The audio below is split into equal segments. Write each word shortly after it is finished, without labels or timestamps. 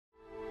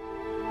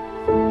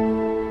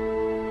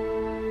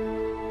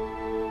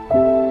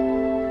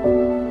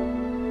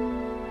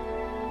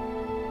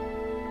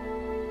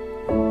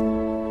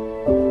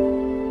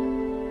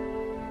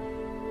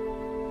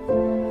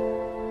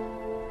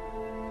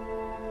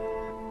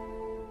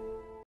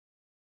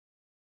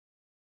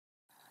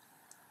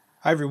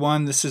Hi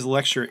everyone, this is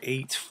lecture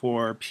 8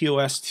 for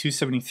POS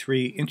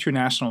 273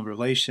 International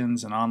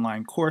Relations, an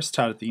online course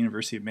taught at the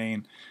University of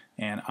Maine,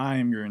 and I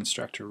am your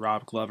instructor,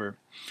 Rob Glover.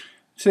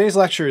 Today's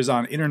lecture is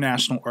on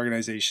international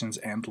organizations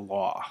and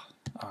law.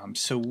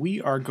 So we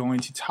are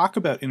going to talk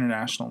about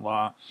international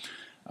law,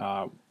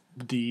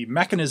 the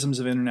mechanisms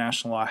of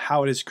international law,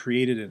 how it is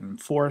created and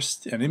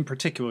enforced, and in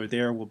particular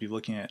there we'll be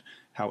looking at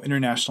how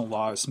international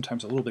law is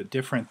sometimes a little bit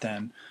different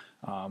than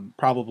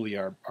probably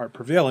our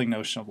prevailing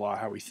notion of law,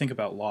 how we think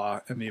about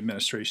law and the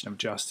administration of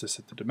justice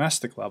at the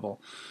domestic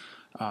level.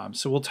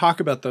 So we'll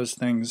talk about those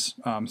things,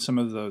 some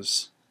of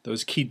those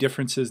key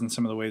differences and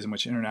some of the ways in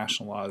which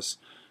international law is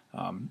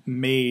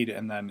made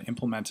and then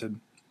implemented.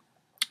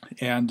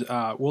 And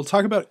we'll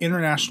talk about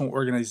international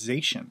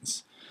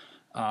organizations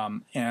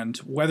and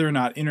whether or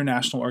not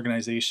international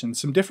organizations,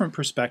 some different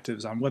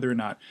perspectives on whether or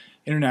not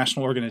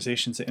international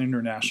organizations and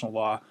international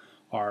law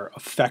are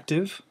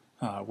effective,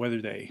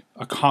 whether they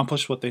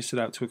accomplish what they set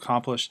out to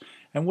accomplish,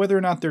 and whether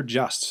or not they're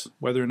just,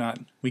 whether or not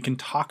we can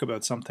talk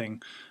about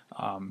something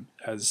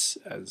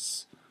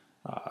as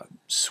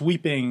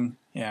sweeping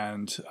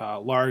and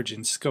large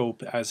in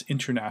scope as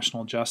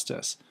international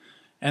justice.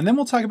 And then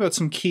we'll talk about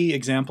some key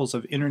examples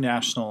of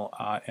international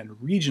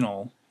and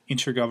regional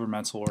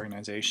intergovernmental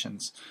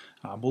organizations.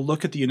 We'll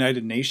look at the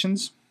United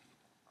Nations,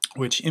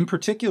 which in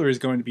particular is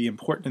going to be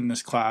important in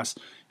this class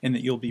in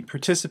that you'll be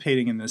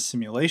participating in this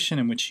simulation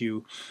in which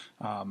you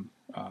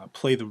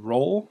play the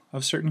role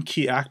of certain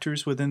key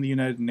actors within the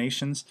United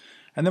Nations.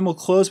 And then we'll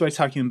close by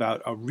talking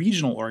about a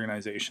regional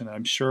organization that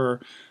I'm sure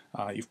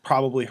you've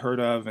probably heard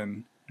of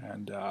and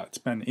it's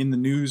been in the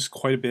news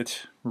quite a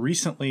bit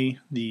recently,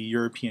 the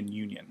European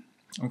Union.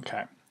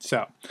 Okay,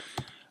 so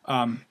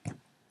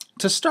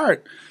to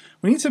start,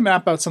 we need to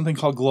map out something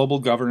called global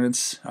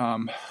governance.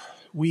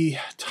 We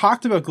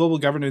talked about global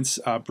governance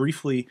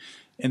briefly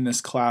in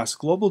this class.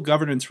 Global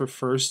governance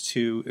refers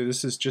to,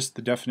 this is just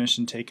the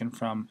definition taken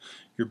from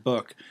your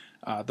book,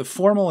 the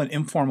formal and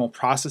informal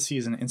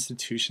processes and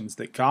institutions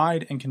that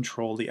guide and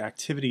control the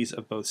activities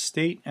of both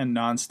state and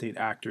non-state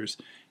actors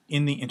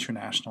in the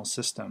international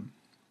system.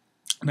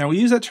 Now we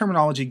use that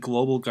terminology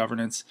global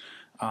governance,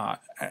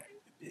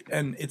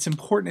 and it's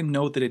important to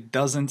note that it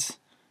doesn't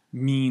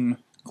mean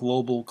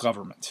global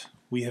government.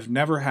 We have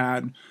never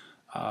had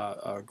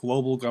a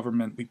global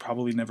government. We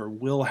probably never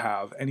will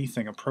have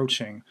anything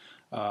approaching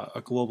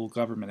a global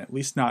government, at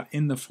least not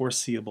in the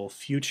foreseeable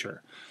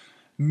future.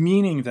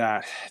 Meaning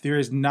that there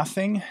is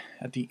nothing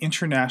at the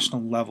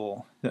international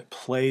level that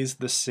plays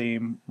the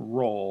same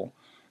role,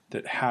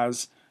 that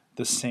has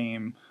the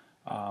same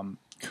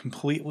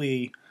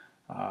completely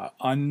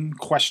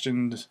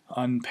unquestioned,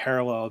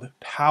 unparalleled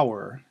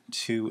power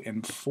to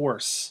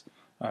enforce,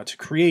 to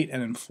create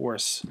and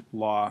enforce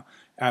law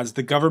as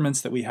the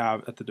governments that we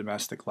have at the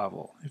domestic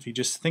level. If you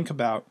just think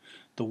about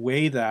the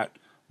way that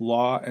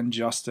law and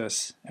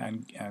justice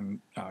and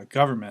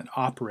government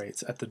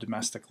operates at the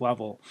domestic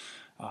level,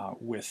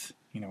 with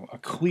a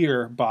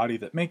clear body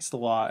that makes the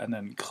law and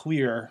then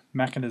clear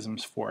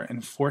mechanisms for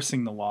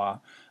enforcing the law,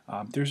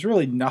 there's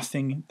really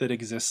nothing that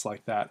exists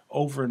like that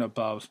over and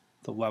above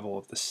the level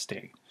of the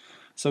state.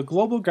 So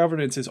global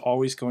governance is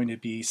always going to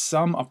be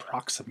some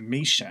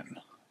approximation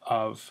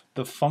of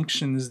the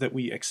functions that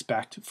we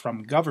expect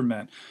from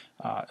government,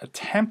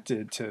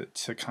 attempted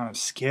to kind of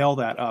scale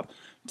that up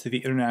to the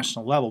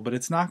international level, but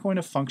it's not going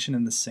to function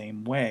in the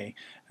same way,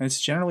 and it's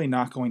generally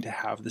not going to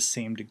have the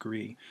same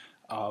degree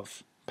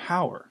of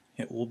power.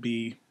 It will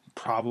be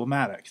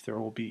problematic. There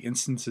will be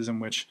instances in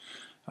which,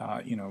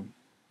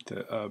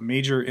 a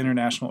major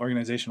international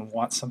organization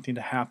wants something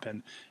to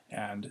happen,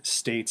 and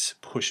states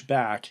push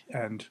back,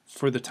 and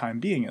for the time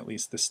being, at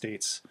least, the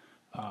states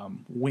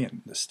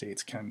win. The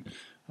states can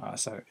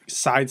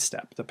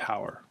sidestep the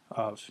power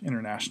of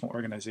international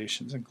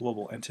organizations and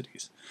global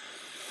entities.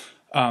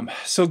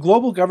 So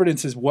global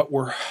governance is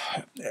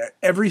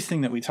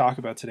everything that we talk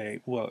about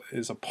today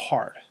is a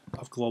part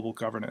of global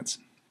governance.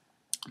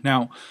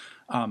 Now,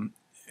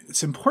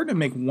 it's important to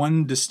make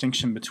one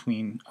distinction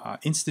between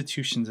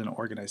institutions and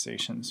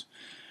organizations.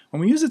 When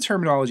we use the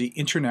terminology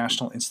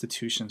international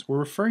institutions, we're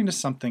referring to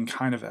something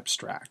kind of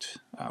abstract.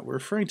 We're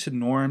referring to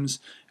norms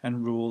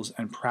and rules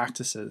and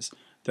practices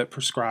that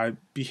prescribe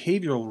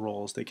behavioral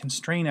roles, they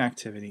constrain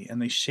activity,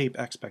 and they shape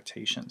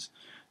expectations.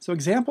 So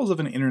examples of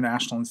an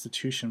international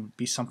institution would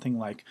be something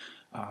like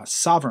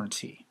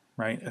sovereignty,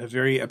 right? At a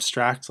very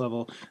abstract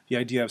level, the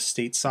idea of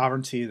state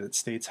sovereignty, that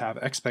states have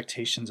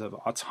expectations of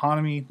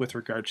autonomy with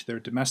regard to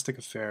their domestic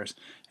affairs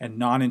and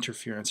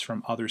non-interference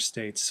from other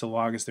states, so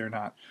long as they're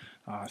not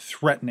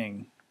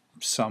threatening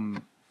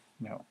some,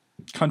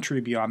 country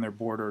beyond their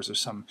borders or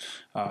some,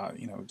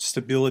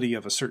 stability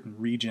of a certain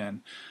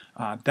region.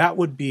 That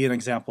would be an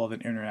example of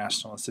an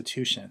international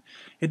institution.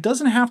 It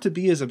doesn't have to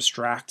be as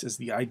abstract as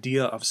the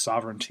idea of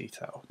sovereignty,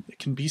 though. It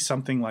can be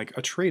something like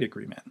a trade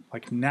agreement,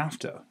 like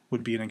NAFTA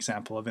would be an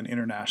example of an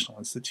international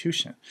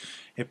institution.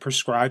 It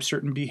prescribes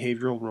certain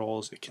behavioral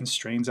roles, it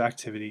constrains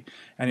activity,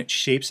 and it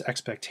shapes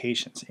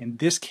expectations, in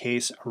this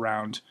case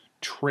around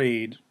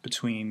trade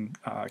between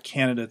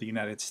Canada, the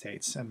United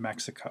States, and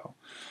Mexico.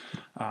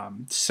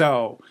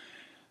 So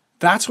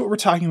that's what we're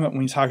talking about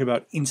when we talk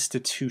about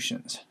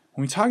institutions.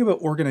 When we talk about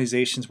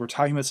organizations, we're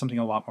talking about something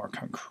a lot more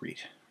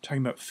concrete. We're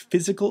talking about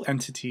physical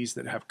entities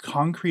that have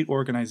concrete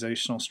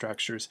organizational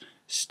structures,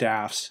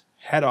 staffs,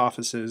 head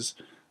offices,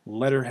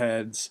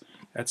 letterheads,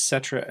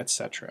 etc.,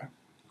 etc.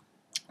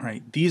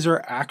 Right? These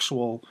are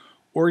actual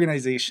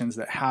organizations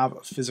that have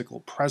a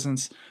physical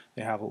presence,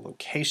 they have a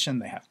location,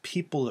 they have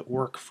people that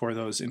work for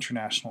those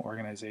international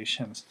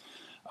organizations.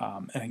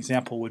 An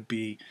example would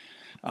be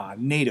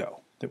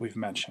NATO that we've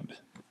mentioned.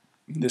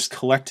 This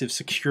collective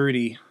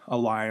security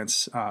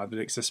alliance that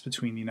exists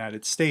between the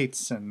United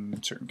States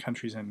and certain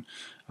countries in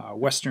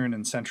Western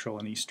and Central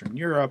and Eastern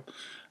Europe.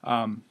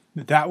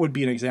 That would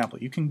be an example.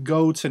 You can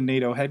go to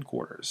NATO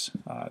headquarters.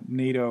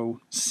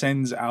 NATO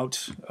sends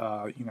out,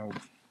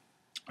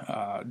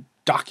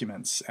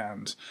 documents,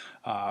 and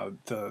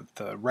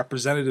the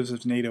representatives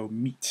of NATO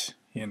meet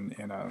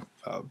in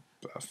a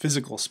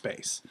physical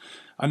space.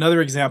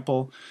 Another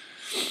example,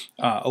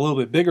 a little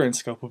bit bigger in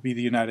scope, would be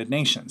the United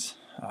Nations.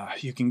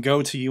 You can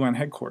go to UN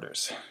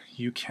headquarters.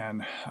 You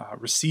can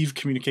receive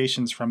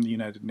communications from the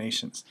United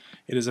Nations.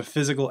 It is a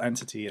physical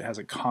entity. It has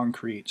a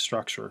concrete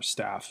structure,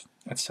 staff,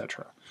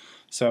 etc.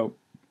 So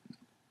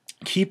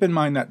keep in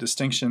mind that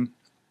distinction.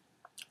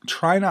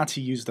 Try not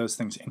to use those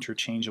things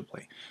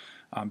interchangeably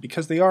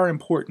because they are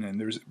important and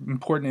there's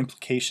important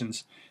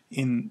implications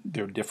in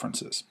their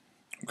differences.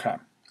 Okay.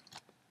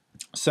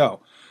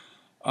 So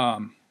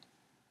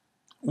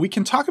we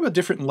can talk about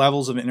different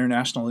levels of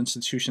international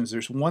institutions.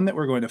 There's one that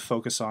we're going to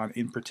focus on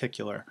in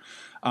particular.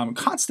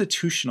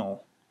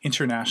 Constitutional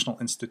international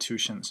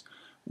institutions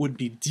would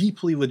be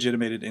deeply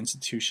legitimated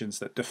institutions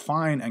that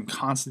define and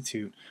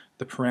constitute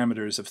the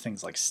parameters of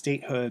things like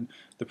statehood,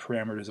 the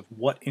parameters of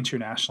what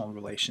international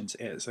relations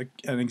is.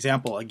 An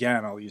example,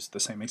 again, I'll use the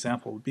same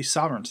example, would be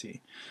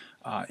sovereignty.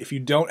 If you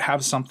don't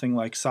have something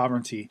like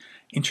sovereignty,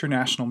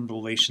 international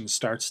relations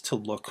starts to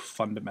look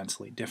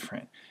fundamentally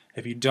different.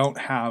 If you don't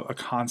have a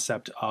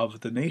concept of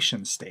the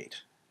nation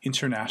state,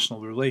 international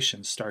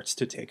relations starts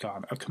to take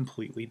on a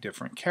completely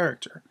different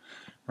character,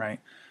 right?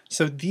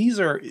 So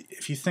these are,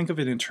 if you think of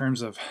it in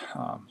terms of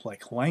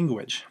like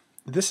language,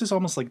 this is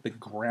almost like the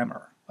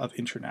grammar of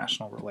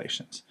international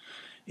relations.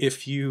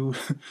 If you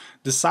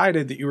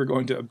decided that you were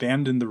going to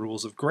abandon the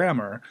rules of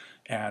grammar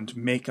and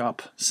make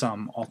up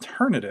some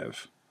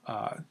alternative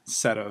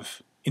set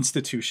of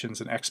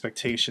institutions and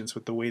expectations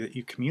with the way that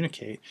you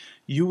communicate,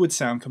 you would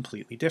sound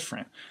completely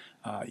different.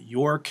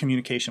 Your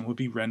communication would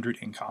be rendered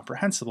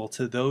incomprehensible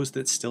to those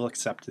that still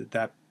accepted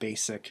that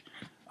basic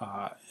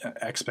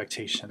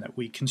expectation that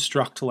we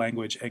construct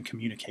language and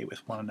communicate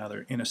with one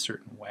another in a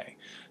certain way.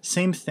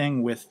 Same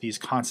thing with these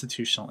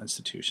constitutional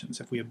institutions.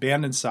 If we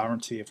abandon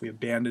sovereignty, if we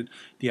abandon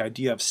the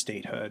idea of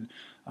statehood,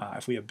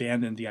 if we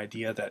abandon the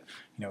idea that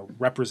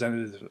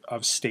representatives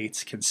of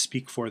states can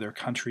speak for their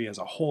country as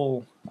a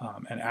whole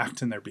and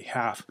act in their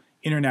behalf,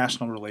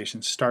 international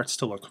relations starts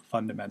to look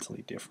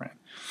fundamentally different.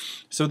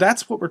 So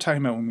that's what we're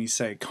talking about when we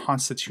say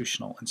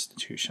constitutional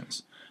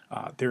institutions.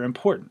 They're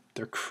important.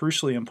 They're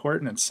crucially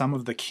important, and some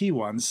of the key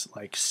ones,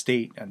 like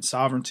state and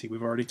sovereignty,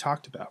 we've already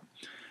talked about.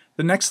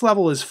 The next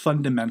level is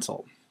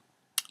fundamental.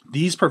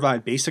 These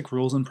provide basic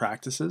rules and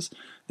practices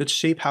that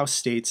shape how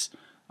states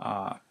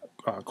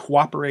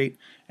cooperate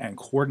and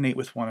coordinate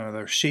with one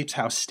another, shapes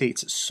how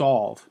states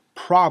solve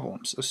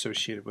problems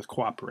associated with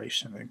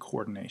cooperation and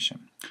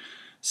coordination.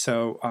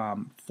 So,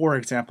 for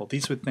example,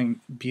 these would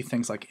be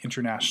things like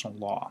international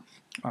law,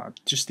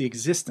 just the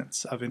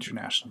existence of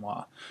international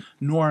law,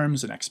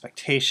 norms and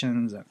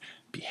expectations and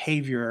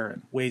behavior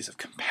and ways of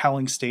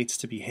compelling states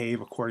to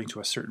behave according to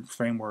a certain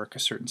framework, a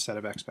certain set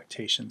of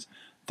expectations.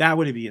 That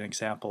would be an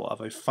example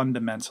of a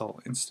fundamental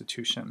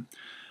institution.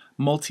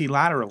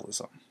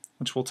 Multilateralism,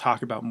 which we'll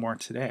talk about more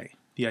today.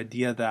 The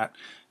idea that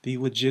the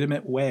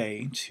legitimate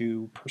way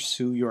to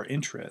pursue your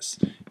interests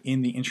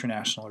in the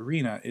international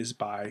arena is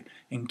by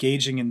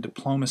engaging in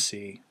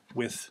diplomacy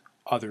with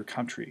other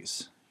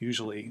countries,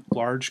 usually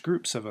large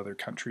groups of other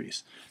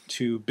countries,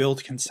 to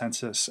build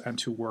consensus and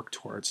to work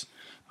towards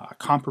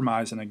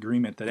compromise and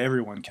agreement that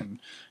everyone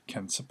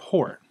can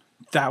support.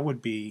 That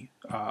would be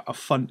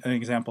an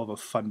example of a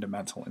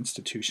fundamental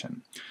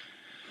institution.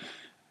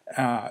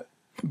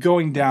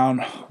 Going down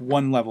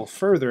one level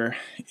further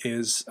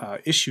is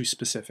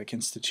issue-specific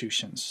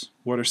institutions,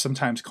 what are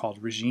sometimes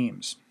called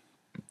regimes.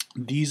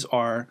 These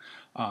are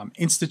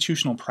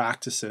institutional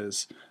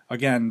practices,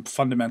 again,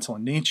 fundamental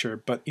in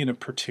nature, but in a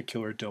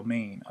particular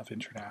domain of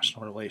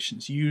international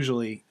relations,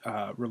 usually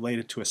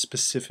related to a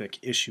specific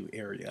issue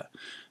area.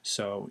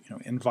 So,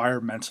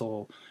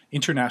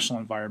 international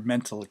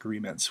environmental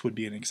agreements would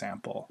be an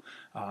example.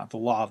 The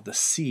law of the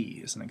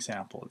sea is an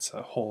example. It's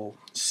a whole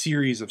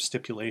series of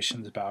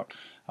stipulations about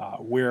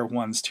where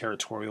one's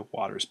territorial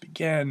waters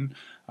begin,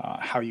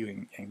 how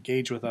you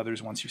engage with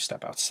others once you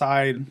step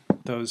outside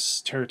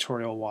those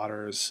territorial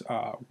waters,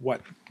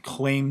 what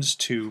claims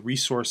to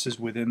resources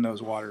within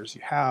those waters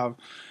you have,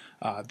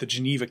 The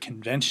Geneva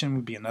Convention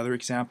would be another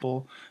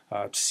example,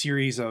 a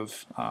series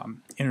of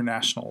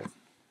international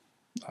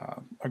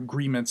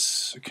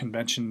agreements,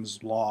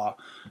 conventions, law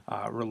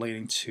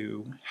relating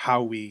to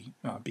how we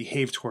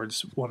behave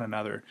towards one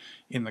another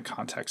in the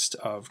context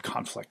of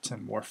conflict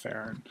and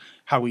warfare, and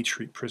how we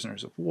treat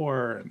prisoners of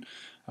war, and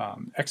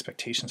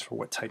expectations for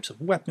what types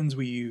of weapons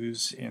we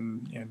use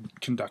in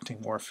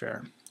conducting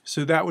warfare.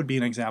 So that would be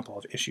an example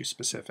of issue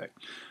specific.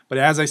 But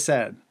as I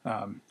said,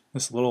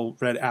 this little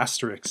red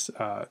asterisk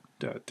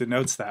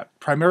denotes that.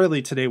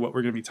 Primarily today what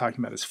we're going to be talking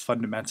about is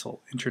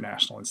fundamental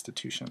international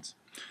institutions.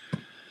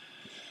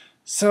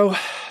 So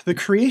the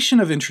creation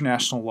of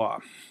international law,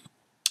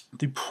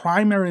 the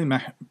primary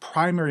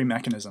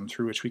mechanism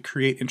through which we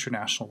create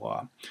international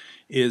law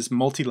is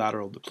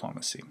multilateral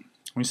diplomacy.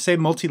 When we say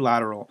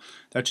multilateral,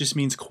 that just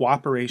means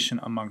cooperation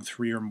among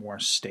 3 or more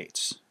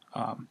states.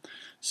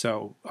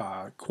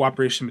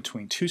 Cooperation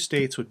between 2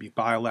 states would be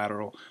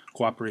bilateral,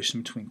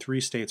 cooperation between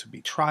 3 states would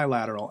be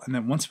trilateral, and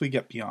then once we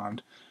get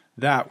beyond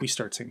that, we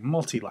start saying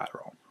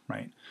multilateral,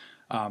 right?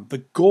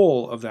 The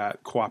goal of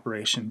that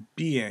cooperation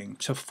being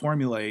to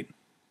formulate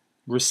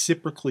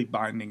reciprocally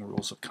binding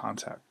rules of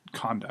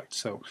conduct.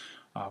 So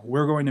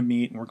we're going to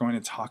meet and we're going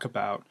to talk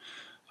about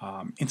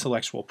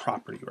intellectual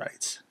property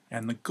rights.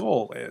 And the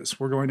goal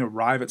is we're going to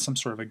arrive at some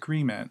sort of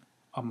agreement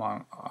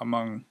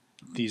among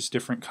these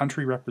different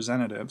country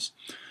representatives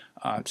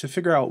to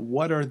figure out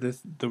what are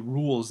the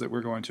rules that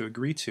we're going to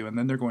agree to, and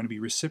then they're going to be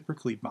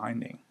reciprocally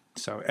binding.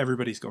 So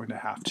everybody's going to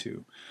have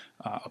to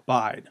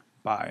abide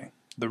by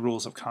the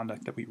rules of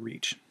conduct that we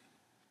reach.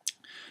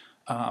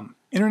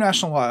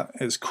 International law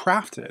is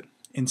crafted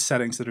in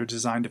settings that are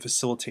designed to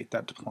facilitate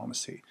that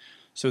diplomacy.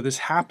 So this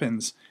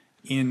happens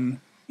in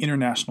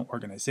international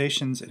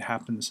organizations, it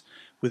happens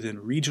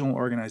within regional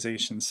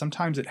organizations,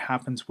 sometimes it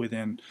happens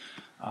within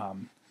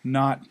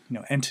not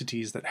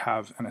entities that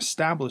have an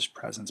established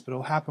presence, but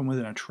it'll happen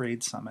within a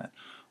trade summit,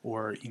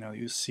 or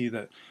you see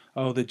that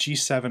the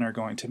G7 are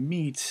going to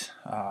meet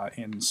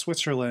in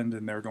Switzerland,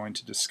 and they're going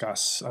to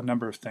discuss a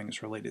number of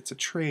things related to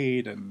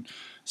trade and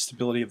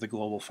stability of the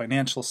global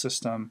financial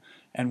system.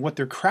 And what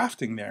they're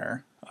crafting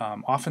there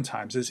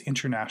oftentimes is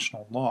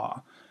international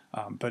law,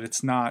 but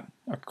it's not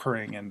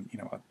occurring in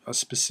a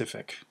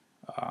specific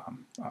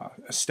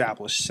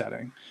established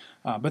setting.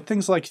 But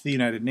things like the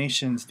United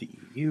Nations, the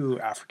EU,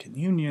 African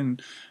Union,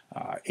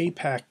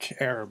 APEC,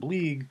 Arab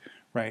League,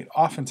 right?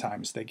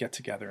 Oftentimes they get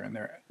together and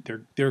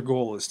their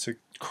goal is to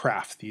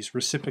craft these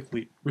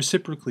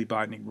reciprocally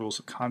binding rules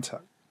of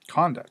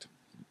conduct.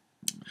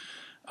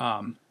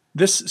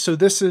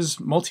 This is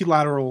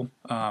multilateral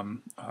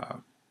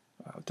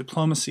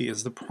diplomacy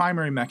is the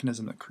primary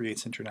mechanism that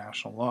creates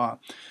international law.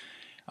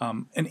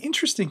 An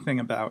interesting thing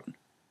about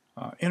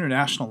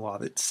international law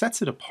that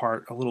sets it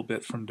apart a little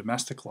bit from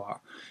domestic law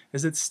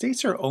is that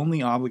states are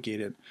only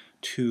obligated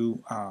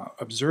to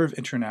observe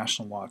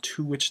international law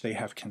to which they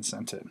have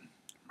consented.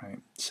 Right?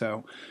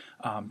 So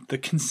the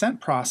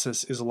consent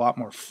process is a lot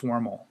more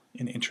formal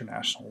in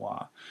international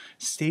law.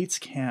 States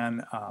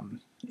can,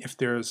 if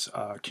there's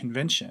a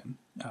convention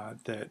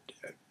that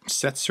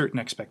sets certain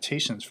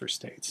expectations for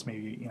states,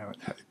 maybe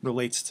it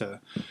relates to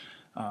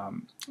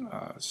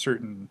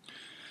certain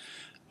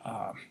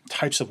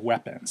types of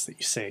weapons that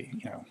you say,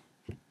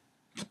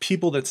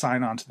 people that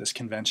sign on to this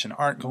convention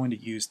aren't going to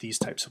use these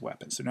types of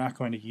weapons. They're not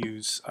going to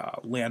use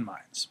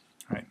landmines,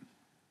 right?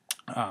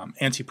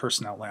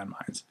 Anti-personnel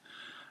landmines.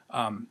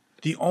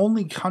 The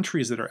only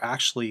countries that are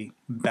actually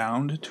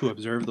bound to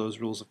observe those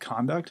rules of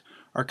conduct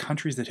are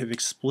countries that have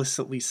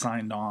explicitly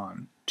signed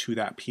on to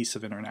that piece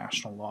of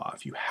international law.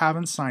 If you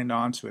haven't signed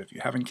on to it, if you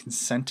haven't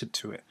consented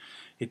to it,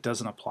 it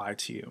doesn't apply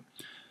to you.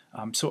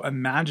 So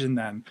imagine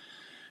then,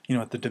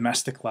 at the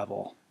domestic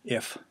level,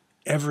 if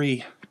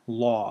every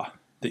law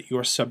that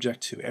you're subject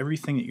to,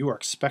 everything that you are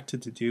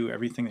expected to do,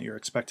 everything that you're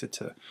expected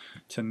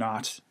to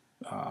not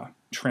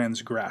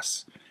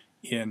transgress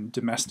in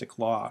domestic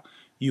law,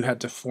 you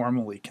had to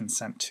formally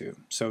consent to.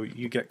 So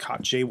you get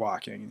caught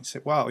jaywalking and you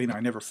say, well,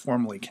 I never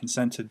formally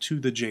consented to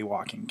the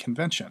jaywalking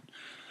convention.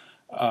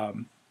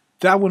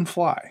 That wouldn't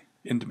fly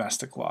in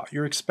domestic law.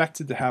 You're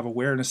expected to have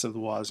awareness of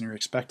the laws and you're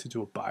expected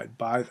to abide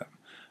by them.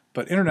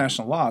 But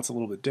international law, it's a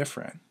little bit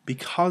different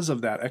because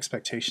of that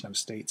expectation of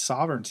state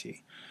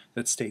sovereignty,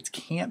 that states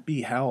can't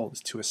be held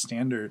to a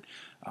standard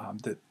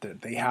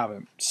that they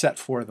haven't set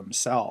for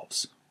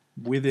themselves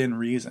within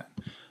reason.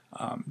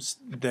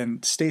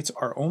 Then states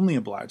are only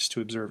obliged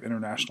to observe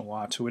international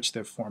law to which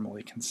they've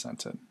formally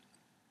consented.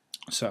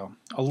 So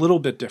a little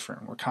bit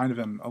different. We're kind of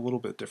in a little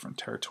bit different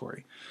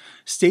territory.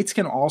 States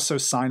can also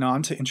sign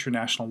on to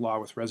international law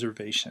with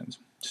reservations.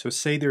 So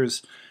say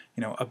there's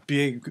a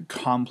big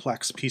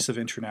complex piece of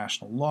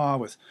international law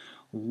with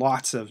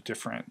lots of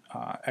different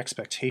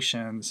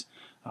expectations.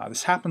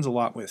 This happens a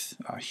lot with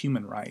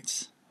human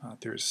rights.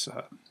 There's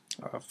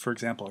for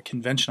example, a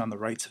Convention on the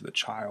Rights of the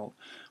Child,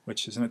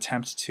 which is an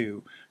attempt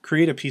to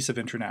create a piece of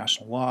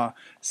international law.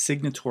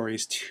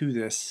 Signatories to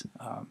this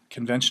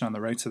Convention on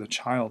the Rights of the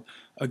Child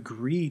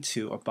agree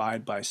to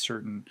abide by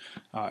certain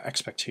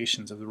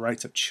expectations of the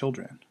rights of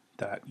children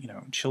that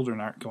children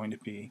aren't going to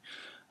be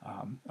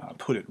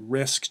put at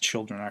risk,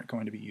 children aren't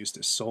going to be used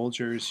as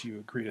soldiers, you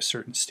agree to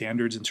certain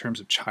standards in terms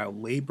of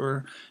child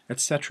labor,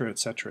 etc.,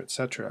 etc.,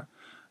 etc.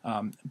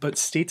 But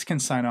states can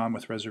sign on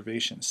with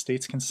reservations.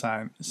 States can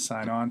sign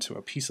on to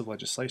a piece of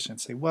legislation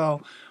and say,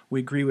 well, we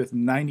agree with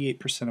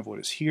 98% of what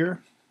is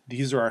here.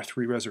 These are our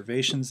 3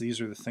 reservations.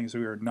 These are the things that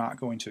we are not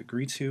going to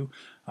agree to,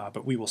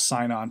 but we will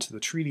sign on to the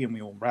treaty and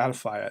we will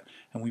ratify it,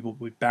 and we will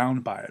be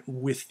bound by it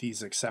with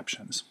these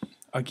exceptions.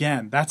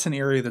 Again, that's an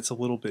area that's a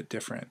little bit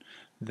different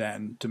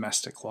than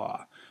domestic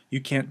law. You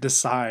can't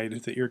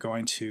decide that you're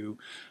going to,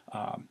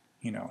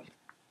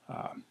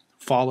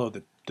 follow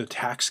the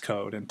tax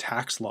code and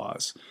tax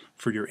laws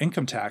for your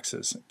income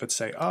taxes, but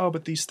say, oh,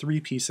 but these 3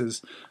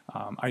 pieces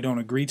I don't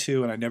agree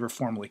to and I never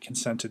formally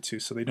consented to,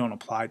 so they don't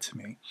apply to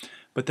me.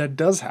 But that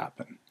does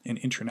happen in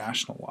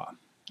international law.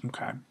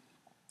 Okay.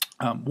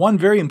 One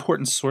very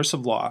important source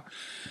of law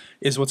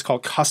is what's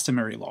called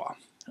customary law.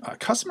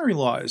 Customary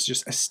law is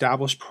just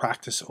established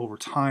practice over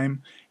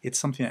time. It's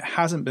something that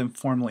hasn't been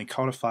formally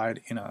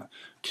codified in a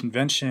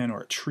convention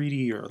or a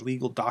treaty or a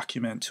legal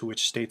document to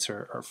which states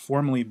are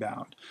formally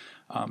bound.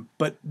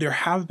 But there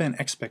have been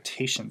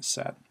expectations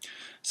set.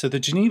 So the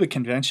Geneva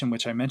Convention,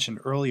 which I mentioned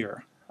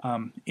earlier,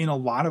 in a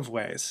lot of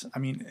ways, I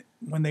mean,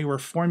 when they were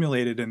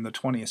formulated in the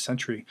 20th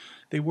century,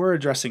 they were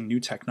addressing new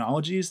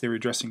technologies, they were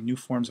addressing new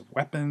forms of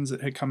weapons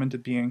that had come into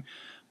being,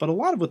 but a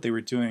lot of what they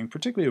were doing,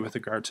 particularly with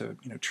regard to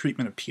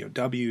treatment of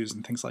POWs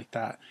and things like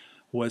that,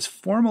 was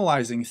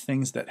formalizing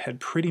things that had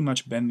pretty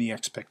much been the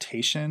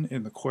expectation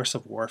in the course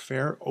of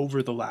warfare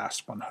over the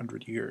last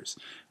 100 years.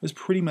 It was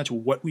pretty much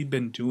what we'd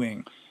been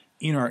doing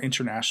in our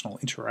international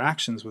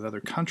interactions with other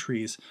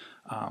countries,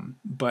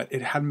 but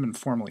it hadn't been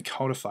formally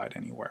codified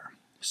anywhere.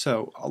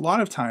 So a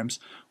lot of times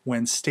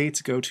when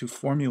states go to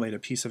formulate a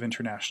piece of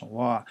international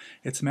law,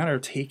 it's a matter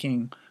of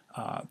taking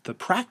the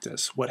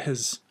practice, what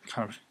has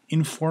kind of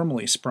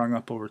informally sprung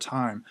up over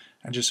time,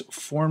 and just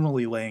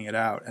formally laying it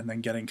out and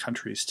then getting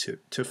countries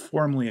to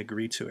formally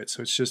agree to it.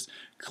 So it's just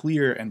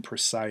clear and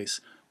precise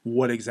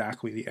what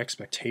exactly the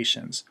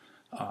expectations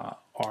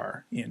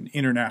are in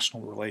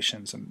international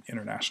relations and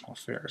international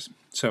affairs.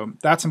 So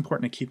that's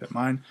important to keep in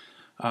mind.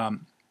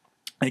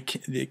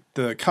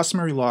 The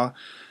customary law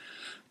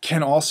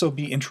can also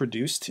be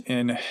introduced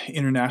in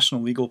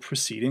international legal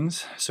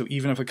proceedings. So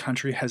even if a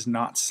country has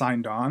not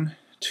signed on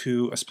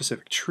to a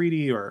specific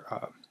treaty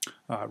or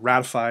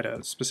ratified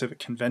a specific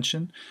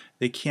convention,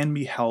 they can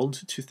be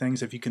held to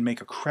things if you can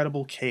make a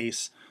credible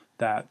case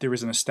that there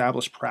is an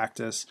established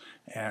practice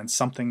and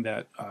something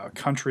that a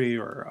country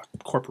or a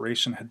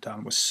corporation had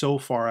done was so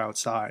far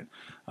outside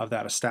of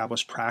that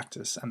established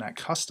practice and that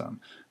custom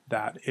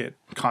that it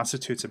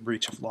constitutes a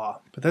breach of law.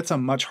 But that's a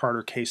much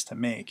harder case to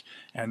make,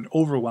 and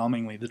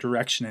overwhelmingly the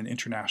direction in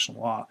international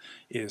law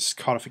is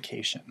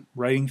codification,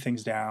 writing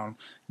things down,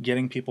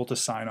 getting people to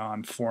sign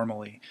on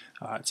formally.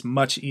 It's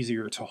much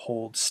easier to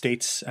hold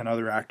states and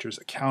other actors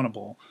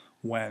accountable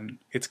when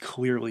it's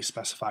clearly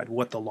specified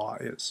what the law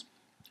is.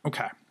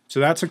 Okay, so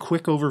that's a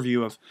quick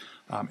overview of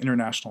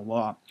international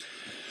law.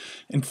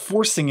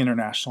 Enforcing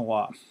international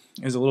law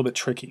is a little bit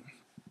tricky.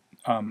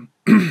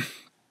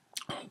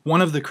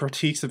 One of the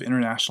critiques of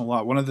international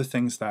law, one of the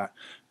things that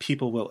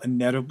people will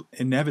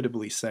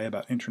inevitably say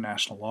about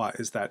international law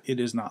is that it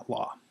is not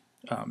law.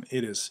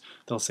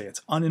 They'll say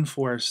it's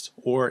unenforced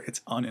or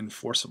it's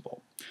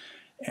unenforceable.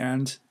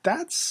 And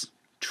that's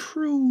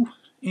true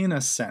in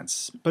a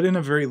sense, but in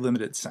a very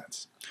limited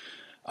sense.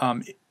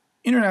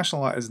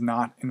 International law is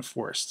not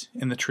enforced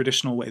in the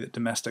traditional way that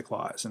domestic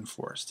law is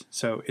enforced.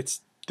 So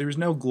there's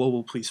no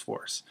global police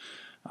force.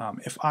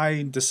 If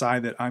I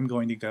decide that I'm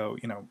going to go,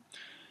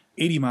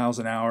 80 miles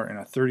an hour in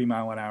a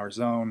 30-mile-an-hour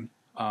zone,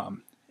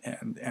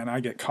 and I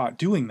get caught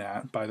doing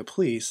that by the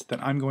police, then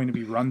I'm going to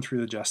be run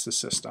through the justice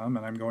system,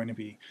 and I'm going to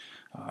be,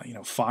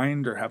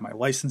 fined or have my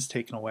license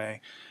taken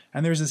away.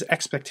 And there's this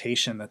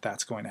expectation that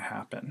that's going to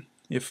happen.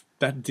 If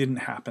that didn't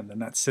happen, then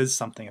that says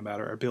something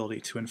about our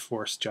ability to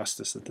enforce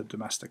justice at the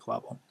domestic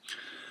level.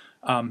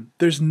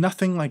 There's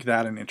nothing like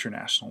that in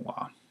international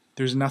law.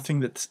 There's nothing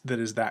that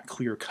is that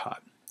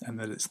clear-cut and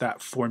that is that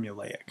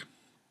formulaic.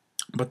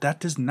 But that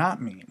does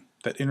not mean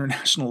that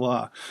international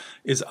law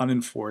is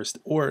unenforced,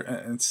 or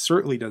it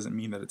certainly doesn't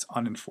mean that it's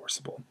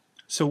unenforceable.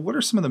 So what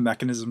are some of the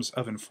mechanisms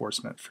of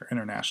enforcement for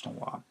international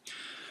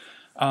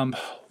law?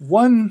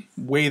 One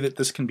way that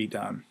this can be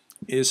done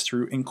is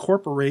through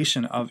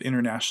incorporation of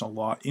international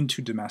law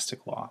into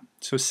domestic law.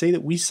 So say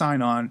that we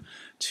sign on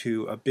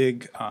to a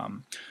big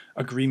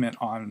agreement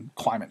on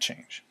climate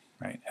change,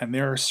 right? And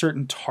there are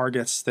certain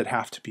targets that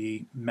have to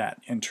be met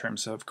in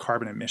terms of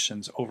carbon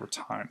emissions over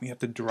time. We have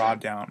to draw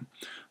down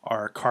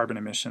our carbon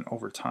emission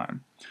over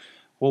time.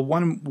 Well,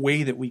 one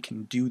way that we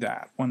can do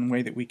that, one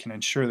way that we can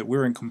ensure that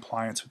we're in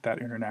compliance with that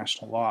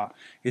international law,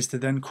 is to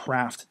then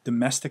craft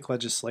domestic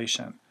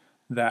legislation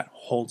that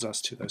holds us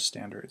to those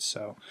standards.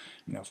 So,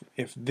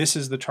 if this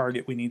is the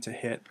target we need to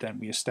hit, then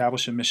we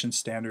establish emission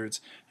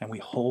standards and we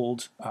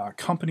hold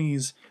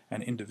companies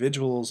and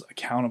individuals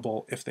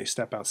accountable if they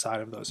step outside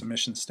of those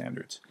emission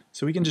standards.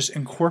 So we can just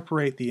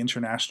incorporate the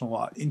international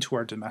law into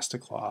our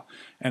domestic law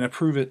and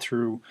approve it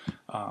through,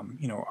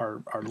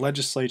 our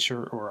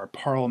legislature or our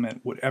parliament,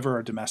 whatever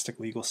our domestic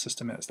legal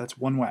system is. That's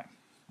one way.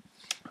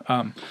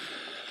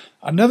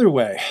 Another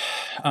way,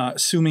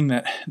 assuming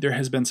that there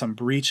has been some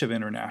breach of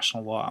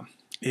international law,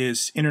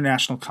 is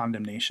international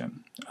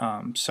condemnation.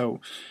 So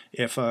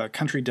if a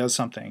country does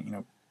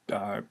something,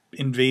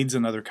 invades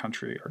another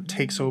country or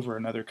takes over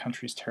another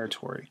country's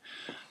territory,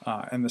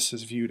 and this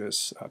is viewed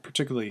as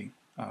particularly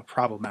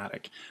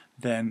problematic,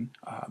 then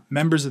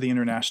members of the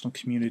international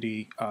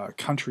community,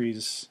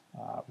 countries,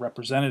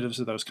 representatives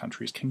of those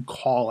countries can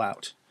call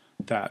out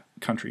that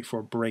country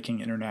for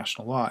breaking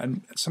international law,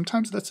 and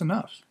sometimes that's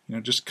enough.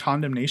 Just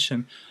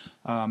condemnation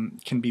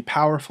can be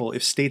powerful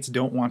if states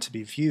don't want to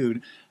be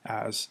viewed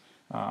as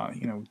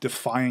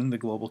defying the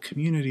global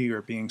community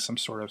or being some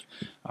sort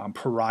of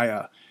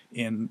pariah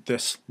in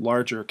this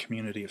larger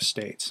community of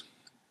states.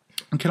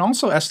 It can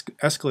also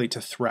escalate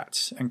to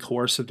threats and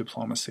coercive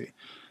diplomacy.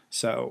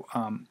 So,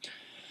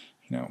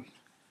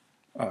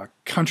 a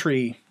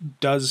country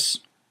does,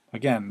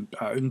 again,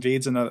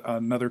 invades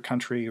another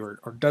country or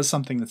does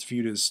something that's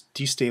viewed as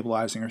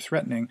destabilizing or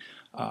threatening.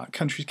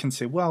 Countries can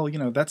say, well,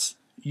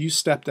 you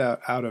stepped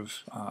out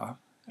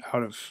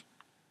of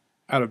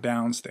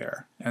bounds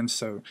there, and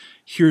so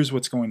here's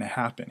what's going to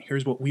happen.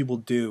 Here's what we will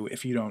do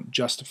if you don't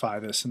justify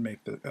this and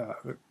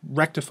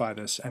rectify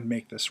this and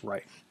make this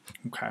right.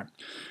 Okay,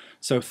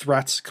 so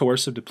threats,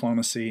 coercive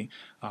diplomacy,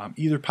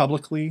 either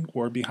publicly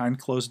or behind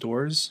closed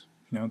doors.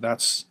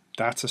 That's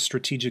a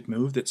strategic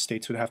move that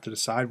states would have to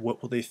decide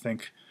what will they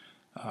think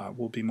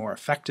will be more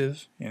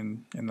effective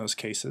in those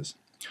cases.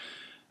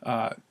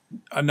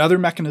 Another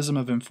mechanism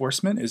of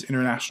enforcement is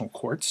international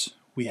courts.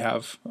 We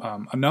have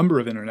a number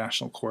of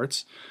international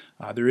courts.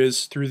 There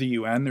is, through the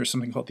UN, there's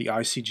something called the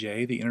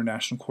ICJ, the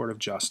International Court of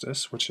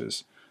Justice, which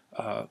is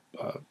a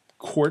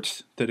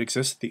court that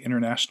exists at the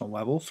international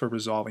level for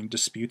resolving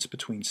disputes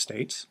between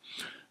states.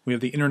 We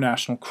have the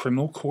International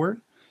Criminal Court,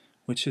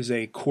 which is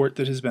a court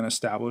that has been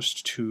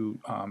established to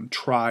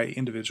try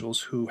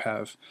individuals who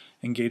have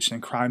engaged in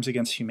crimes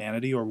against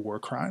humanity or war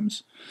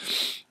crimes.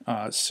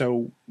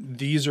 So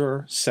these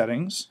are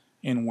settings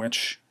in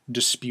which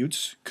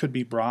disputes could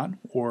be brought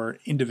or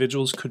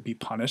individuals could be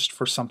punished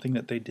for something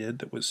that they did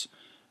that was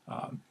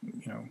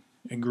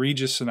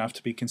egregious enough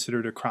to be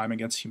considered a crime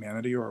against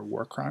humanity or a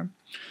war crime.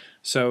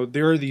 So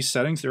there are these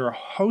settings. There are a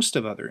host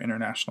of other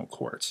international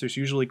courts. There's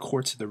usually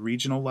courts at the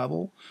regional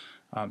level.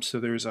 So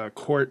there's a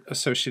court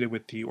associated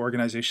with the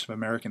Organization of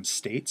American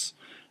States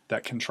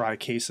that can try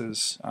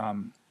cases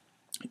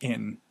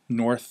in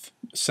North,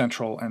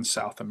 Central, and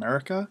South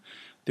America.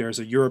 There's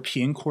a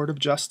European Court of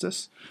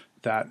Justice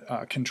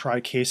that can try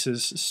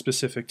cases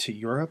specific to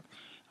Europe,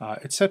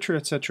 et cetera,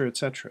 et cetera, et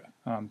cetera.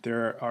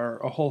 There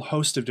are a whole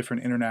host of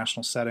different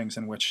international settings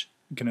in which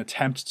you can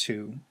attempt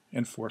to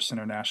enforce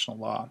international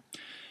law.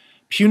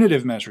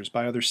 Punitive measures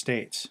by other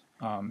states.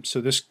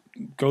 So this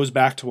goes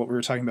back to what we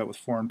were talking about with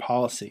foreign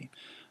policy.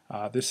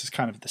 This is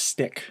kind of the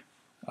stick.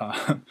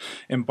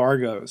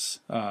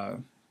 Embargoes,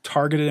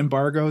 targeted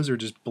embargoes or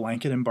just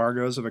blanket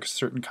embargoes of a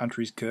certain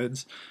country's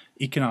goods,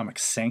 economic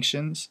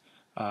sanctions.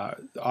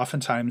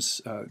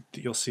 Oftentimes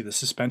you'll see the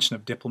suspension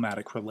of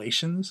diplomatic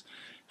relations.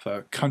 If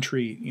a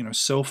country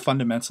so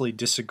fundamentally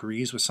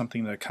disagrees with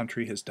something that a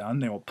country has done,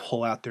 they will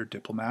pull out their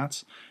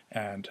diplomats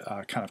and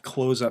kind of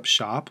close up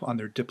shop on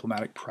their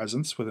diplomatic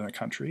presence within a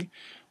country,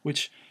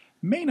 which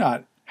may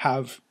not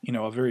have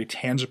a very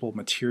tangible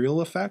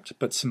material effect,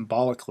 but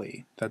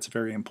symbolically that's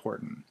very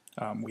important.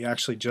 We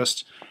actually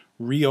just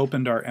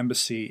reopened our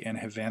embassy in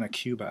Havana,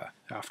 Cuba,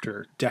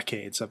 after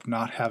decades of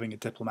not having a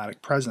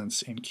diplomatic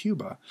presence in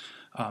Cuba.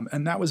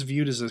 And that was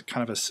viewed as a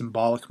kind of a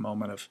symbolic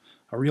moment of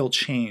a real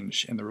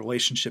change in the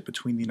relationship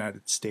between the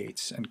United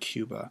States and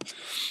Cuba.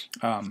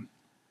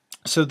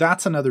 So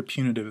that's another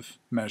punitive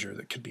measure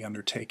that could be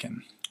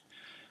undertaken.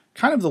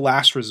 Kind of the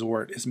last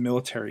resort is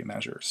military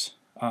measures.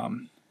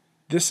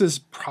 This is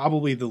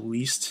probably the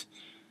least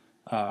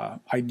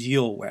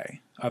ideal way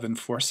of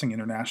enforcing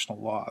international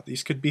law.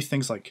 These could be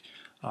things like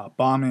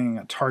bombing,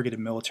 a targeted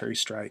military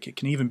strike. It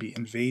can even be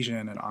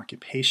invasion and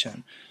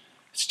occupation.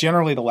 It's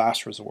generally the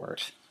last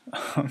resort.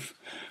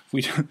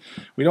 We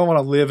don't want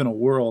to live in a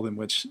world in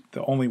which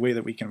the only way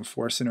that we can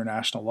enforce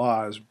international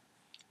law is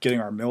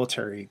getting our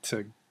military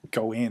to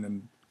go in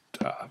and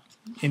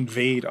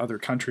invade other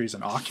countries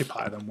and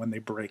occupy them when they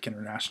break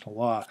international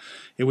law.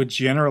 It would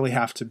generally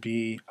have to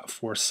be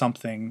for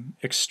something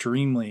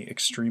extremely,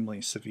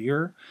 extremely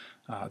severe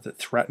that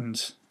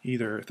threatens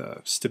either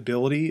the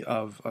stability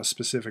of a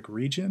specific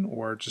region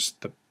or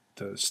just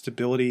the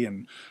stability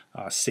and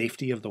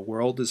safety of the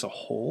world as a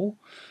whole.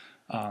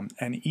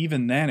 And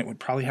even then, it would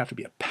probably have to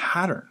be a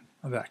pattern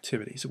of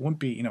activities. It wouldn't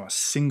be, a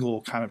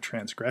single kind of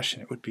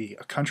transgression. It would be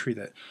a country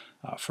that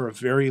for a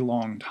very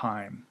long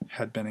time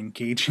had been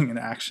engaging in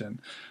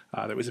action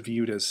that was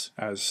viewed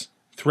as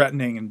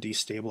threatening and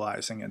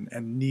destabilizing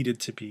and needed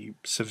to be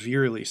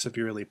severely,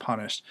 severely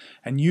punished.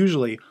 And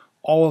usually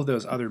all of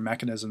those other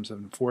mechanisms of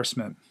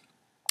enforcement,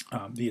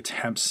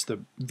 the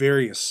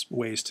various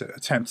ways to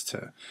attempt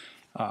to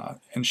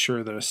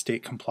ensure that a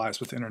state complies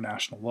with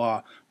international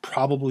law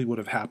probably would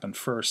have happened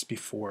first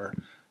before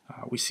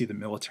we see the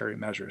military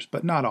measures,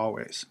 but not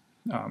always.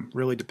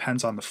 Really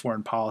depends on the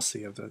foreign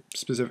policy of the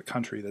specific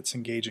country that's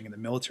engaging in the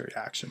military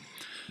action.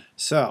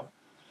 So,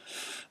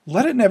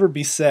 let it never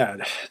be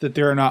said that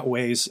there are not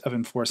ways of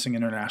enforcing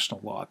international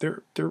law.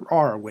 There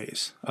are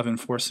ways of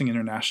enforcing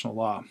international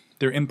law.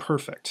 They're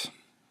imperfect,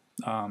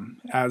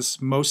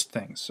 as most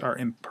things are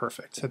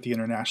imperfect at the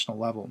international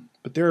level.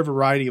 But there are a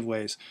variety of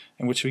ways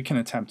in which we can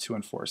attempt to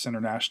enforce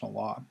international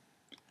law.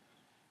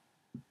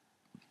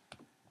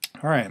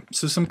 All right,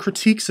 so some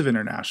critiques of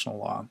international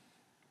law.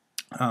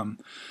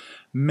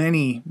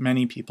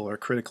 Many people are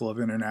critical of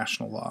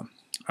international law.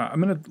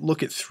 I'm going to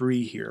look at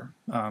three here,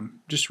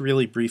 just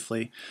really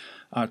briefly,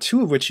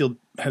 two of which you'll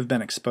have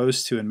been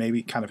exposed to and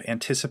maybe kind of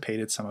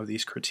anticipated some of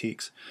these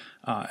critiques,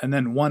 and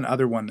then one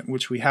other one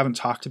which we haven't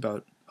talked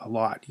about a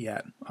lot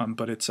yet,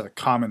 but it's a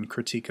common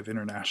critique of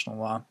international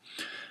law.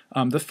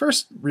 The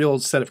first real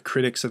set of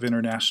critics of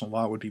international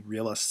law would be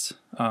realists.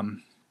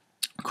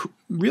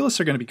 Realists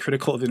are going to be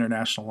critical of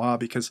international law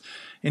because,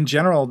 in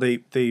general,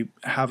 they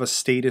have a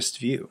statist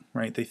view,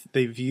 right?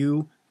 They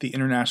view the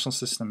international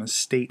system as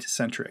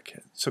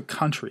state-centric. So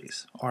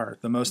countries are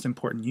the most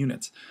important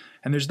units,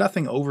 and there's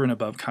nothing over and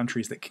above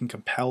countries that can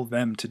compel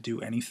them to do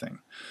anything.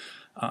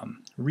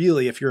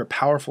 Really, if you're a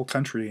powerful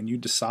country and you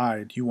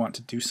decide you want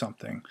to do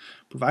something,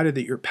 provided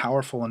that you're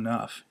powerful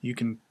enough, you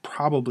can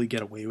probably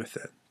get away with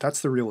it. That's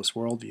the realist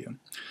worldview.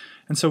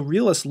 And so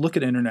realists look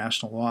at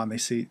international law and they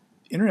say,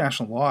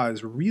 international law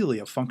is really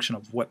a function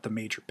of what the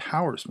major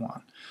powers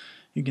want.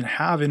 You can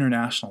have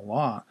international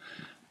law,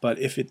 but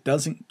if it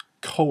doesn't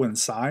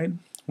coincide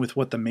with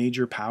what the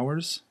major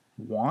powers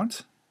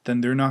want,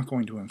 then they're not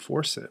going to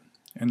enforce it.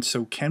 And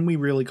so can we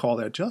really call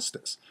that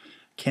justice?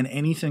 Can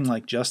anything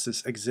like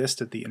justice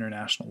exist at the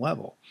international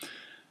level?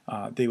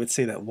 They would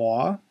say that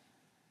law,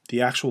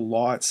 the actual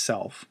law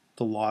itself,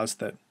 the laws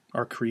that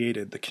are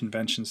created, the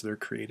conventions that are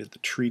created, the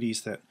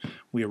treaties that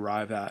we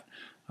arrive at,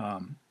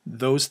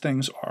 those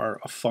things are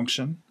a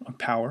function of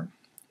power,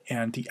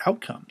 and the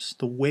outcomes,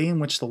 the way in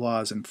which the law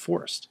is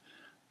enforced,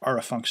 are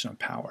a function of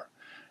power.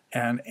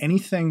 And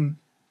anything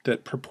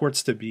that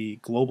purports to be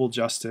global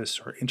justice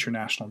or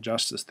international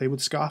justice, they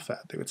would scoff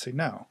at. They would say,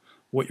 no,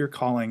 what you're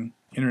calling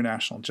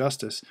international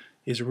justice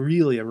is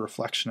really a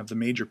reflection of the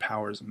major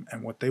powers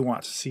and what they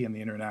want to see in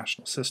the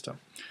international system.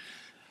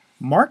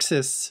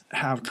 Marxists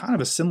have kind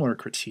of a similar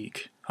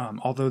critique,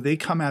 although they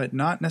come at it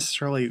not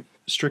necessarily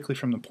strictly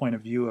from the point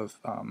of view of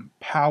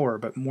power,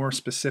 but more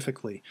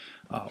specifically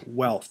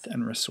wealth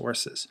and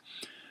resources.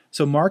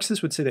 So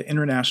Marxists would say that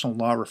international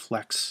law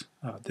reflects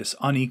this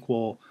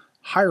unequal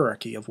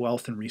hierarchy of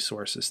wealth and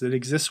resources that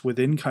exists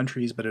within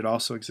countries, but it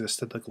also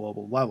exists at the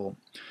global level.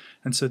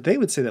 And so they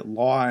would say that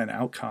law and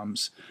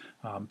outcomes,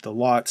 the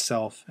law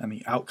itself and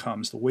the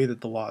outcomes, the way that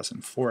the law is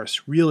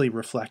enforced, really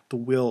reflect the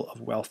will of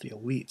wealthy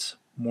elites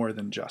more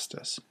than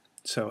justice.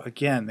 So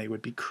again, they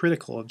would be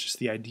critical of just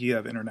the idea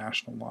of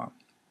international law.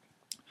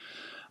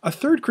 A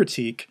third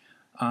critique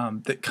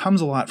that comes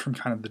a lot from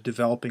kind of the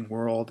developing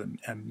world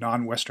and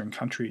non-Western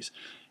countries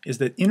is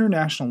that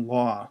international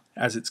law,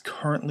 as it's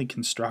currently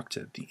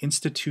constructed, the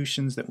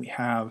institutions that we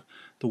have,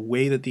 the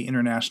way that the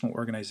international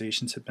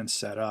organizations have been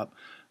set up,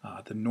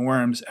 the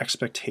norms,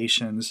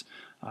 expectations,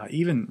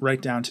 even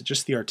right down to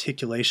just the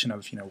articulation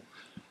of,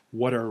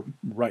 what are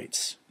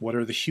rights? What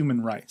are the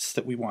human rights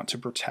that we want to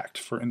protect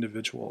for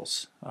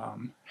individuals?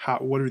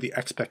 What are the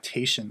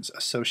expectations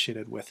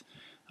associated with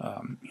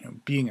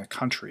being a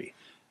country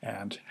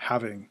and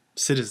having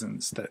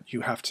citizens that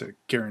you have to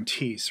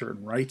guarantee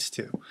certain rights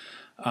to?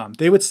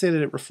 They would say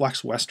that it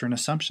reflects Western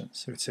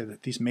assumptions. They would say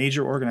that these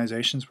major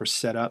organizations were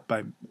set up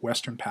by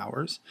Western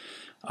powers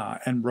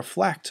and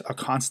reflect a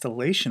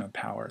constellation of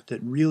power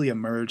that really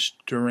emerged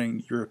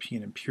during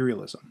European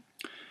imperialism.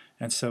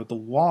 And so the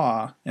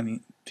law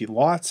and the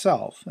law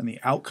itself and the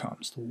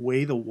outcomes, the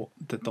way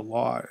that the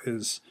law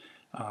is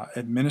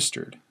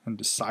administered and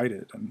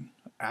decided and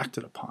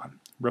acted upon,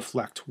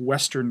 reflect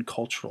Western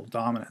cultural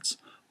dominance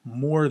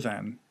more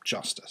than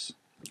justice,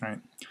 right?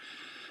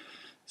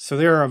 So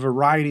there are a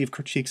variety of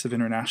critiques of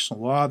international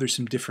law. There's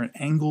some different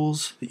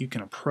angles that you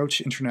can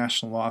approach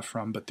international law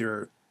from, but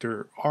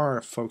there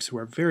are folks who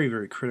are very,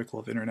 very critical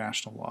of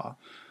international law.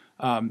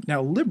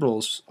 Now,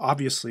 liberals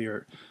obviously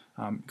are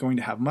going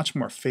to have much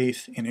more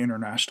faith in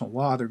international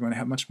law. They're going to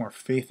have much more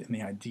faith in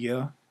the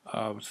idea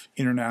of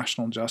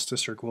international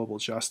justice or global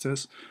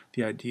justice,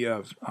 the idea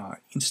of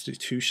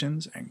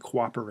institutions and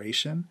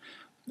cooperation.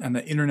 and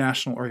that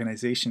international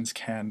organizations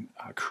can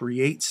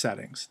create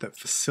settings that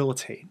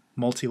facilitate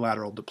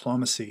multilateral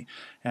diplomacy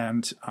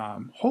and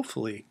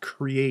hopefully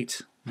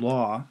create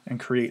law and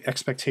create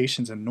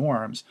expectations and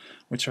norms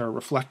which are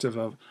reflective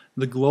of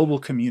the global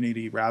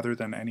community rather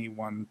than any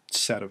one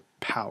set of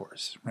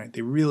powers, right?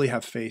 They really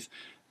have faith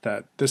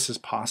that this is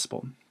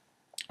possible.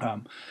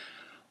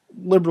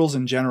 Liberals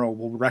in general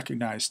will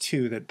recognize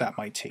too that that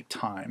might take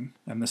time,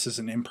 and this is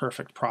an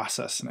imperfect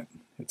process, and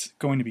it's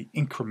going to be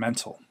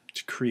incremental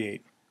to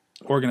create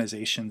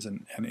organizations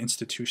and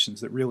institutions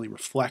that really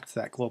reflect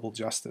that global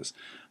justice.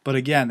 But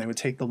again, they would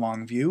take the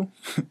long view.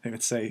 They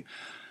would say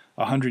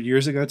 100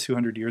 years ago,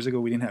 200 years ago,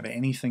 we didn't have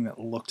anything that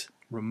looked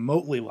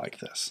remotely like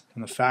this.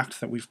 And the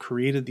fact that we've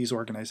created these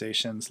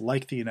organizations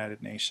like the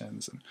United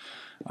Nations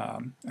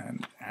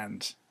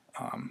and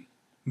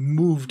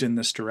moved in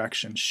this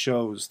direction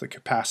shows the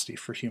capacity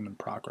for human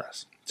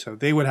progress. So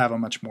they would have a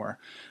much more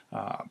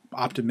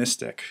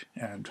optimistic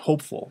and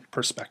hopeful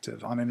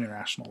perspective on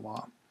international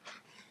law.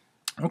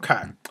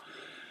 Okay,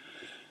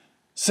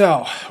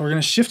 so we're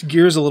going to shift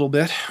gears a little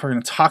bit. We're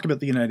going to talk about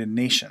the United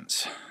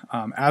Nations.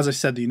 As I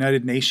said, the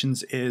United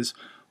Nations is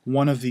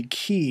one of the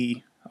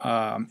key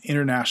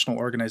international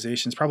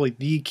organizations, probably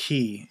the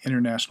key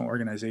international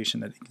organization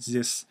that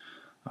exists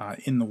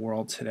in the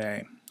world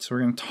today. So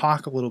we're going to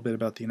talk a little bit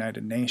about the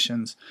United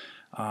Nations,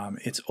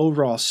 its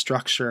overall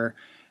structure,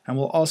 and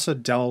we'll also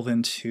delve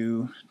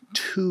into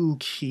two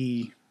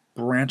key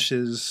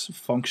branches,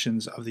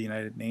 functions of the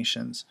United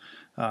Nations,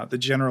 the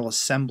General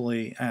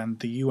Assembly and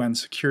the UN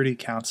Security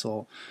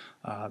Council.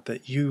 The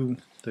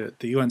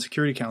UN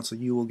Security Council,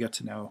 you will get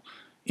to know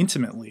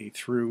intimately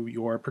through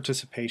your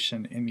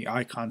participation in the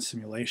ICON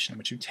simulation,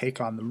 which you take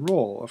on the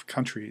role of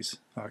country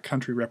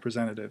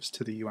representatives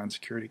to the UN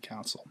Security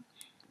Council.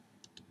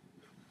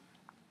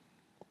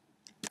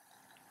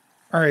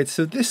 All right,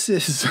 so this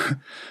is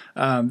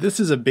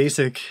a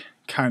basic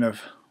kind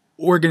of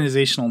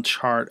organizational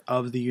chart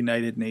of the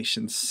United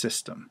Nations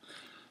system.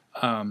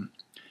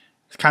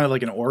 It's kind of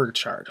like an org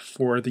chart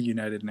for the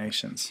United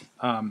Nations.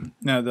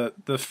 Now,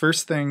 the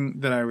first thing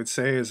that I would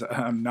say is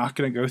I'm not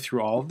going to go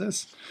through all of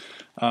this,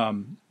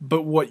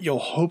 but what you'll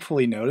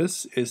hopefully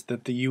notice is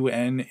that the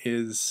UN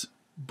is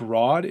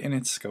broad in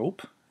its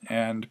scope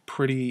and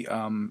pretty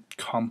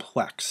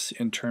complex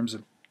in terms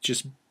of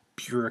just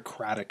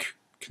bureaucratic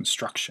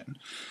construction.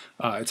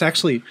 It's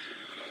actually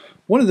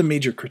one of the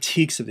major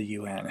critiques of the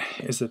UN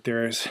is that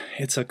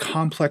it's a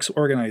complex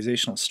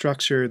organizational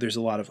structure. There's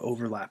a lot of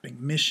overlapping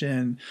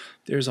mission.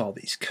 There's all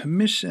these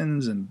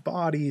commissions and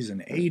bodies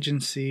and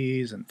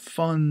agencies and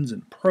funds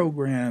and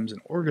programs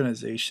and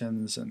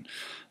organizations and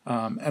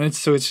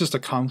it's just a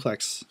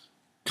complex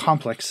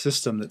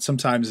system that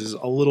sometimes is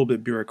a little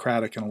bit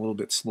bureaucratic and a little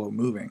bit slow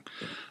moving.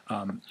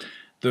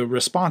 The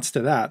response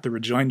to that, the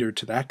rejoinder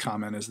to that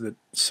comment is that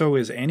so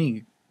is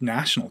any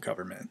national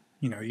government.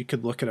 You know, you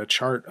could look at a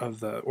chart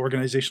of the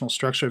organizational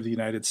structure of the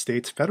United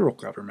States federal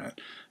government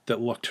that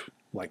looked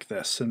like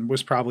this and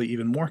was probably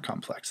even more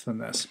complex than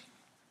this.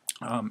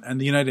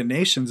 And the United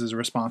Nations is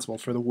responsible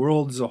for the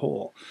world as a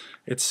whole.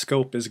 Its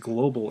scope is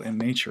global in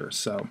nature,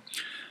 so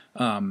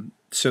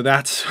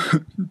that's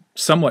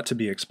somewhat to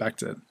be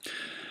expected.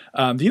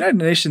 The United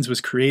Nations was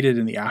created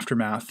in the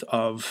aftermath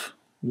of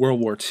World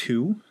War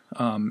II,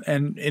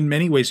 and in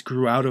many ways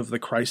grew out of the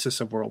crisis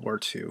of World War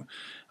II.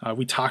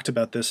 We talked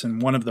about this in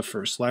one of the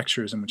first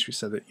lectures in which we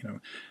said that, you know,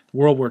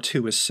 World War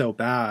II was so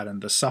bad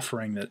and the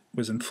suffering that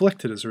was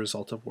inflicted as a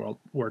result of World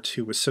War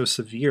II was so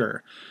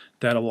severe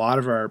that a lot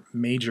of our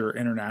major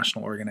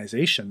international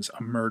organizations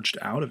emerged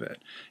out of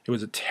it. It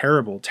was a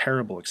terrible,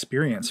 terrible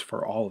experience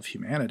for all of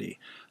humanity.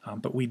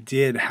 But we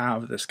did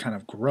have this kind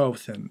of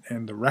growth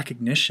and the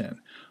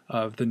recognition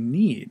of the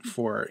need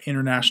for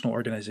international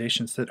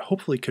organizations that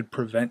hopefully could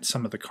prevent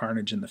some of the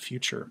carnage in the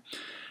future.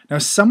 Now,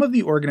 some of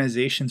the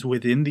organizations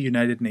within the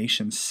United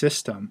Nations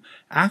system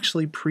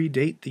actually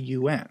predate the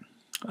UN.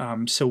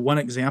 So one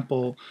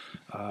example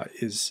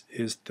is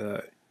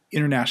the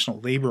International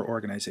Labor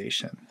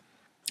Organization.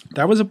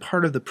 That was a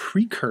part of the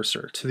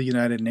precursor to the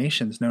United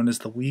Nations known as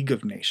the League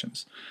of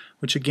Nations,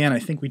 which again I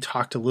think we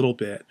talked a little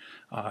bit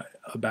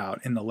about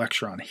in the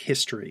lecture on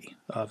history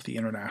of the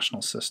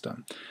international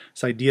system.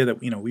 This idea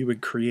that, you know, we would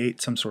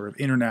create some sort of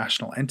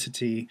international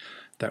entity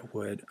that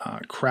would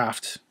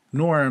craft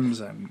norms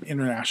and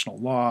international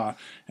law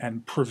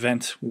and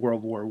prevent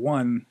World War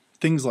I,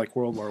 things like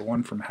World War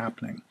I from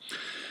happening.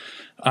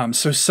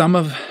 So some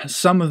of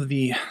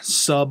the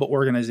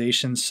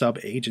sub-organizations,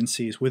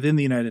 sub-agencies within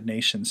the United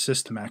Nations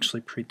system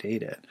actually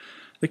predate it.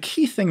 The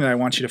key thing that I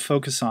want you to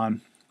focus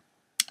on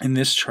in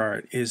this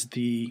chart is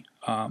the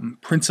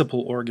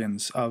principal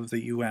organs of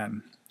the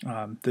UN.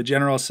 The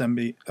General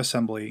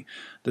Assembly,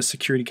 the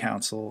Security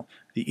Council,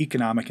 the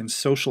Economic and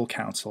Social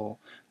Council,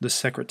 the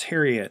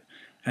Secretariat,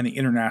 and the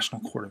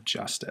International Court of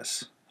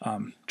Justice.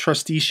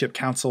 Trusteeship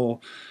Council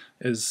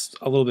is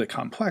a little bit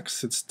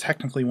complex. It's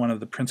technically one of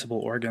the principal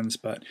organs,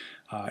 but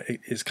it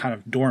is kind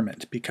of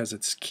dormant because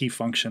its key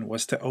function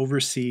was to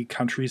oversee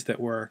countries that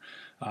were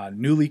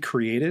newly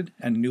created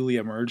and newly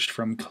emerged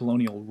from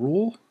colonial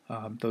rule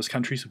Those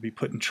countries would be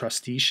put in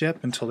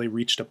trusteeship until they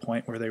reached a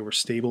point where they were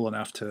stable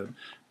enough to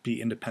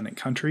be independent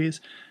countries.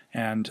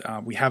 And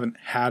we haven't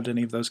had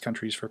any of those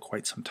countries for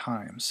quite some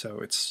time, so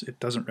it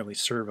doesn't really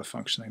serve a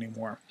function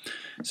anymore.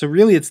 So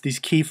really it's these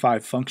key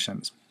 5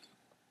 functions.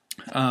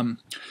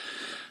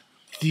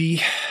 The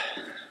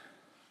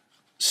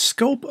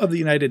scope of the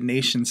United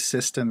Nations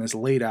system is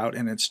laid out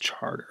in its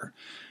charter,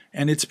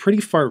 and it's pretty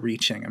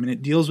far-reaching. I mean,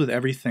 it deals with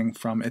everything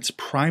from its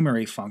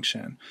primary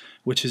function,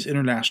 which is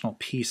international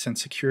peace and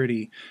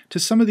security, to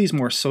some of these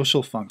more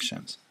social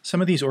functions. Some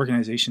of these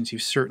organizations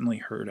you've certainly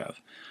heard of.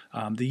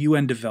 The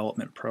UN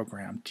Development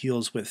Program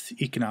deals with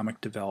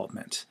economic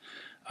development.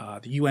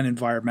 The UN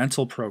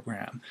Environmental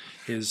Program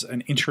is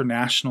an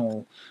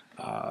international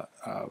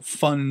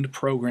fund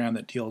program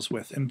that deals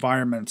with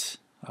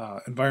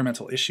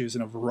environmental issues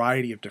in a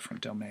variety of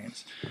different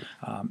domains.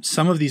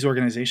 Some of these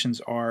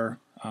organizations are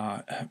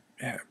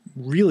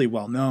really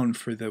well known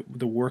for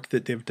the work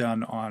that they've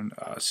done on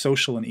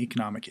social and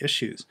economic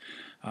issues.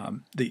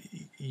 The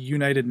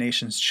United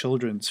Nations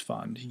Children's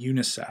Fund,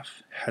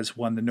 UNICEF, has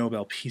won the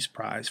Nobel Peace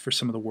Prize for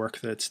some of the work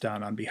that it's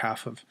done on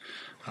behalf of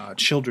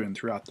children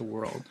throughout the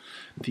world.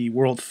 The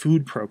World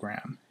Food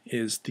Program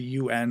is the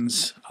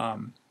UN's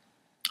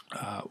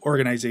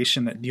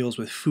organization that deals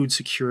with food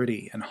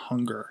security and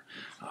hunger.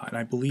 And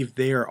I believe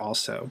they are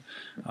also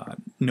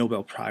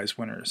Nobel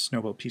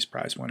Peace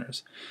Prize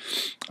winners.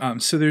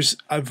 So there's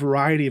a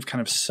variety of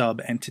kind of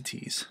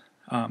sub-entities.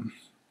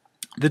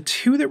 The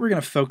 2 that we're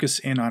going to focus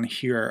in on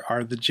here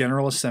are the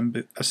General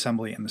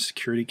Assembly and the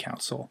Security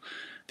Council.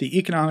 The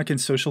Economic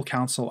and Social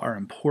Council are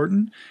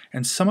important,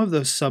 and some of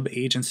those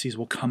sub-agencies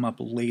will come up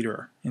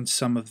later in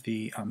some of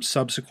the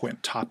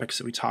subsequent topics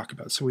that we talk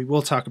about. So we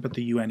will talk about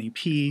the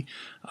UNEP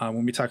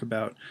when we talk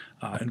about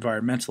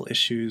environmental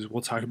issues.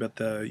 We'll talk about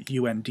the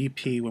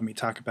UNDP when we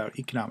talk about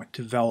economic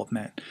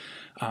development.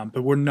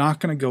 But we're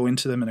not going to go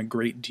into them in a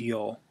great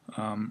deal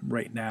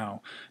right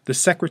now. The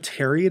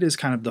Secretariat is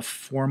kind of the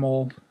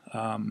formal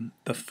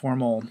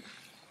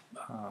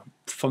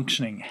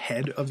functioning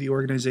head of the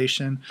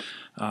organization.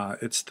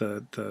 It's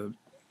the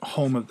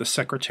home of the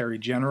Secretary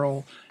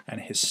General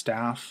and his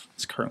staff.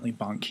 It's currently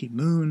Ban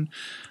Ki-moon.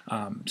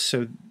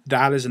 So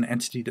that is an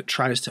entity that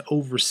tries to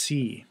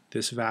oversee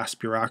this vast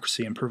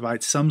bureaucracy and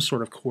provide some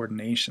sort of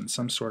coordination,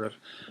 some sort of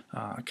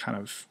kind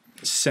of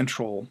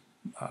central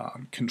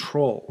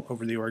control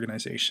over the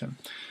organization.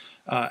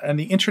 And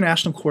the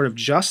International Court of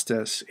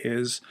Justice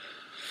is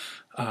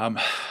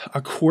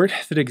a court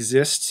that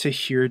exists to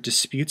hear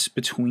disputes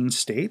between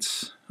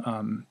states.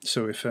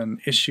 So if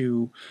an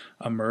issue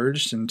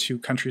emerged and 2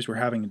 countries were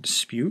having a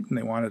dispute and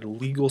they wanted a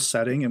legal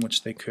setting in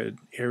which they could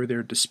air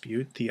their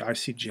dispute, the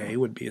ICJ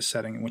would be a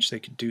setting in which they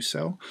could do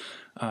so.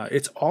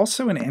 It's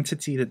also an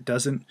entity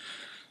that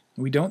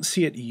we don't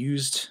see it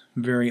used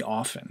very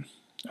often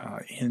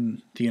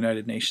in the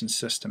United Nations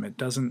system. It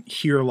doesn't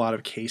hear a lot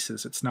of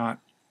cases. It's not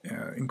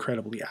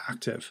incredibly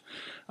active.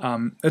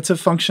 It's a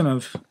function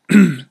of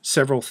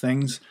several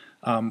things.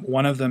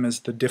 One of them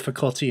is the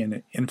difficulty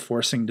in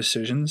enforcing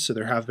decisions. So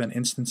there have been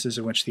instances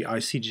in which the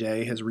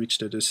ICJ has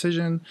reached a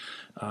decision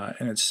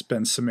and it's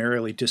been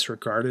summarily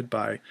disregarded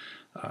by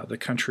the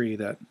country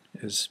that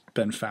has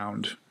been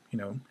found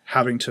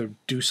having to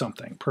do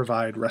something,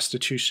 provide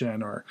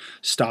restitution or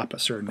stop a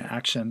certain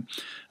action.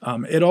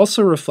 It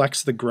also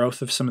reflects the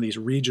growth of some of these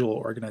regional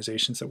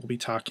organizations that we'll be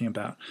talking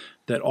about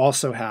that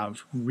also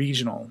have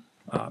regional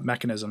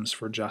mechanisms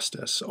for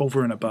justice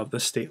over and above the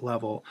state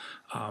level,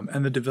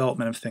 and the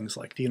development of things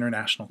like the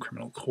International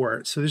Criminal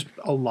Court. So there's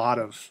a lot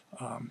of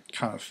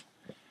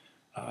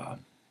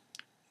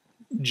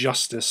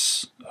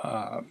justice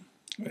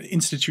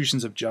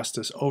institutions of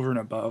justice over and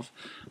above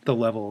the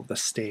level of the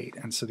state.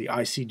 And so the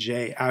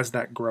ICJ, as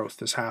that growth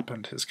has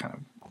happened, has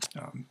kind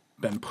of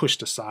been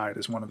pushed aside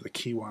as one of the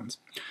key ones.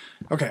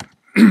 Okay,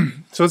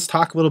 so let's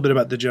talk a little bit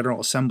about the General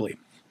Assembly.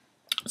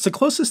 It's the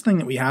closest thing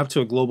that we have to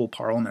a global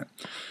parliament.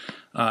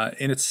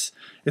 And it's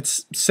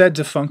said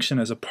to function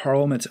as a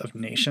parliament of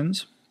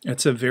nations.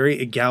 It's a very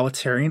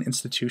egalitarian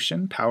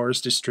institution,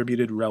 powers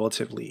distributed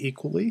relatively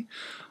equally.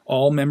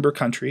 All member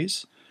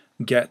countries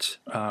get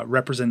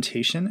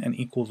representation and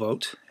equal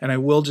vote. And I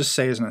will just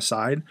say as an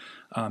aside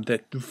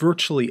that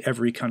virtually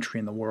every country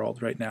in the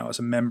world right now is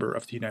a member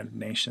of the United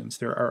Nations.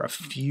 There are a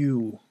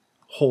few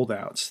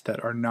holdouts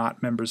that are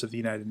not members of the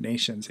United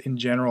Nations. In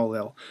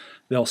general,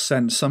 they'll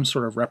send some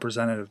sort of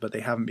representative, but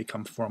they haven't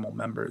become formal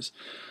members.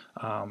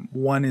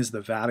 One is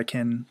the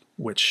Vatican,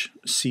 which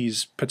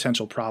sees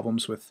potential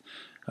problems with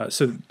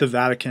so the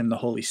Vatican, the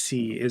Holy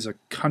See, is a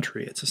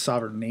country. It's a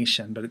sovereign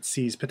nation, but it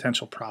sees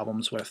potential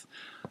problems with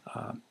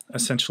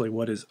essentially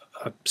what is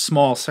a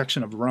small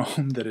section of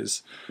Rome that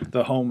is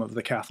the home of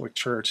the Catholic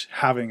Church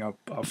having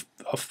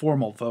a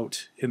formal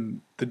vote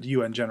in the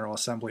UN General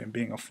Assembly and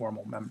being a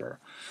formal member.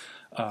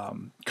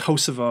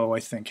 Kosovo,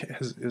 I think,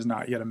 is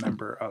not yet a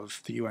member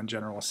of the UN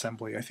General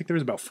Assembly. I think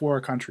there's about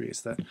 4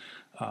 countries that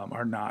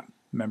are not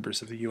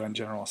members of the UN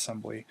General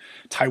Assembly.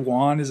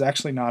 Taiwan is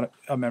actually not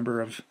a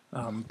member of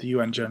the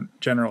UN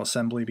General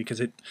Assembly because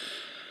it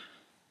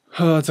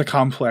it's a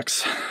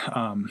complex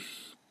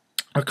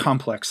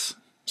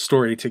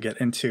story to get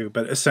into,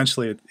 but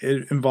essentially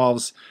it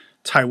involves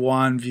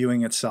Taiwan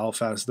viewing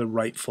itself as the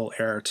rightful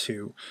heir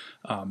to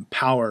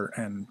power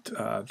and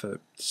the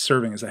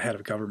serving as the head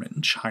of government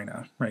in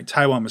China. Right?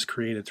 Taiwan was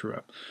created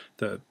through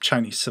the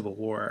Chinese Civil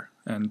War,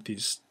 and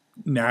these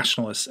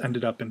nationalists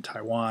ended up in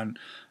Taiwan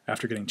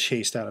after getting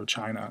chased out of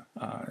China.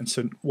 And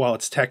so, while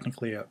it's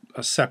technically a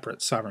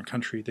separate sovereign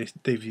country,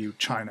 they view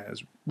China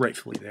as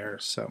rightfully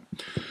theirs. So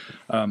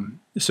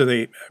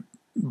they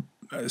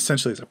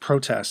essentially, as a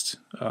protest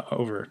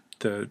over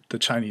the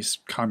Chinese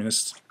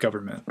Communist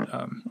government,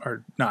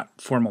 are not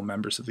formal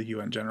members of the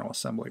UN General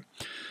Assembly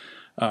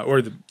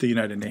or the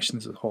United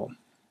Nations as a whole.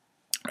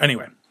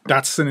 Anyway,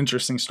 that's an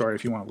interesting story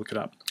if you want to look it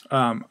up.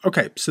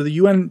 Okay, so the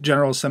UN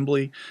General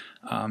Assembly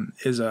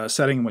is a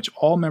setting in which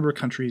all member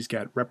countries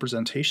get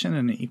representation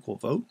and an equal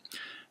vote.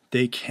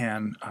 They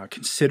can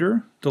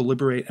consider,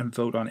 deliberate, and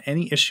vote on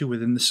any issue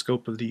within the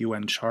scope of the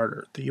UN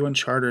Charter. The UN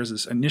Charter is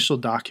this initial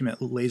document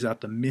that lays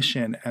out the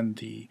mission and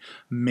the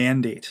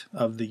mandate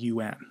of the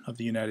UN, of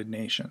the United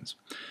Nations.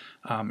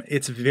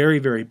 It's very,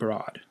 very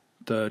broad.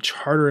 The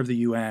Charter of the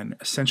UN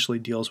essentially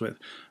deals with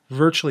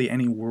virtually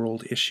any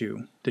world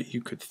issue that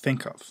you could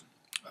think of.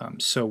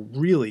 So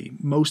really,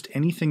 most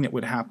anything that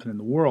would happen in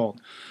the world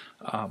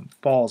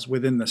falls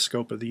within the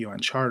scope of the UN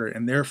Charter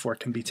and therefore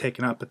can be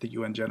taken up at the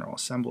UN General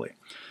Assembly.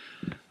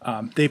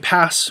 They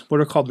pass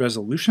what are called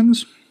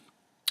resolutions.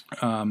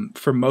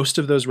 For most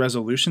of those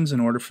resolutions,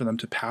 in order for them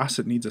to pass,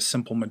 it needs a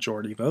simple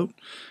majority vote,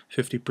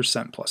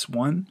 50% plus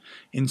 1.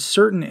 In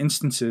certain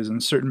instances,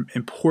 in certain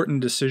important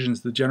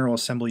decisions, the General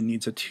Assembly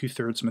needs a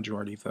 2/3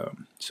 majority vote.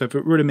 So if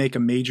it were to make a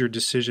major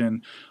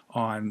decision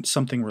on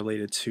something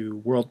related to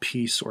world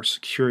peace or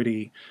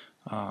security,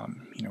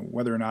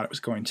 whether or not it was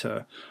going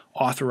to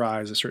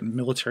authorize a certain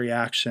military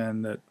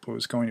action that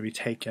was going to be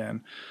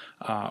taken,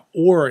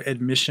 or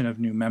admission of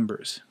new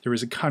members. There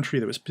was a country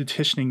that was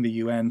petitioning the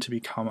UN to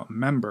become a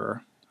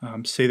member.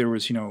 Say there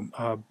was,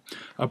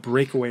 a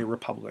breakaway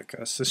republic,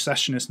 a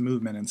secessionist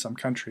movement in some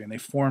country, and they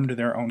formed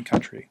their own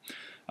country,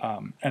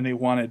 and they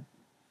wanted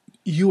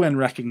UN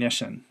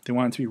recognition. They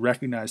wanted to be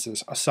recognized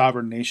as a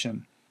sovereign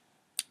nation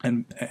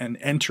and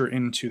enter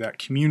into that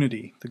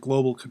community, the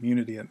global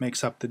community that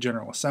makes up the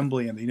General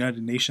Assembly and the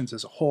United Nations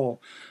as a whole.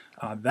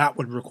 That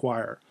would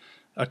require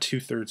a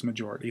 2/3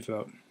 majority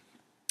vote.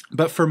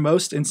 But for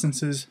most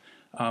instances,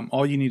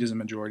 all you need is a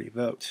majority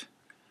vote.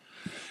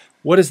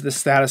 What is the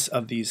status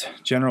of these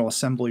General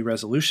Assembly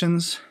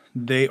resolutions?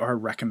 They are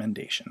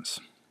recommendations.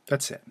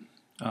 That's it.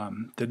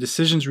 The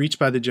decisions reached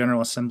by the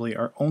General Assembly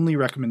are only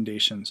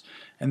recommendations,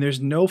 and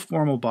there's no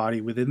formal body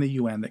within the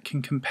UN that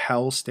can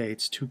compel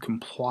states to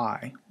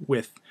comply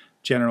with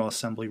General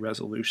Assembly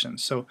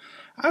resolutions. So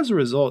as a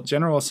result,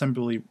 General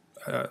Assembly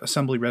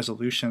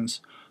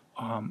resolutions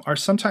are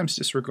sometimes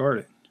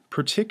disregarded,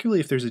 particularly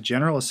if there's a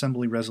General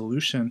Assembly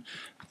resolution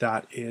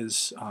that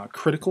is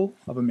critical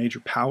of a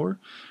major power.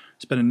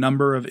 There's been a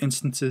number of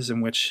instances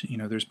in which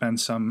there's been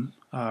some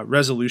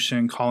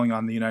resolution calling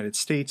on the United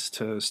States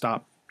to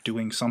stop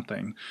doing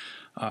something,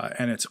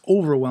 and it's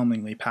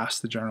overwhelmingly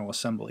passed the General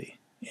Assembly,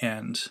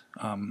 and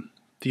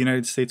the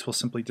United States will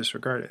simply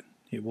disregard it.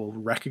 It will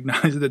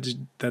recognize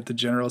that the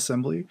General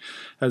Assembly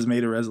has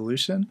made a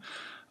resolution,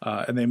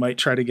 and they might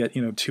try to get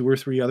 2 or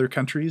 3 other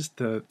countries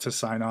to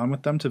sign on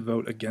with them to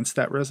vote against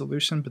that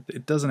resolution, but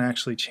it doesn't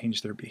actually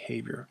change their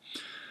behavior.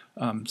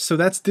 So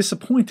that's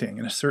disappointing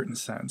in a certain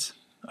sense.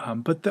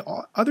 But the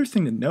other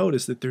thing to note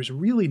is that there's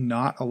really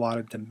not a lot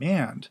of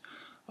demand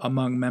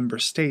among member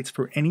states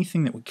for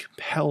anything that would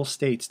compel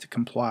states to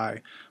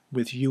comply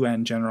with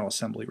UN General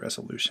Assembly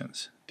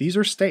resolutions. These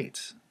are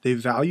states. They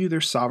value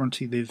their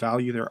sovereignty. They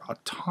value their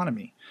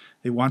autonomy.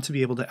 They want to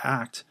be able to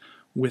act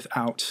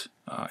without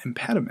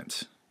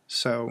impediment.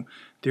 So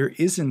there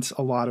isn't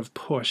a lot of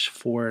push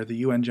for the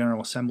UN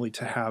General Assembly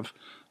to have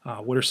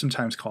what are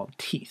sometimes called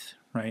teeth,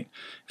 right?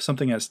 If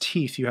something has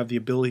teeth, you have the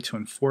ability to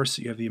enforce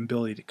it. You have the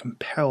ability to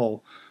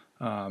compel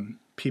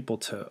people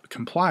to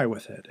comply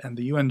with it, and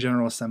the UN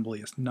General Assembly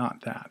is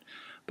not that.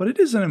 But it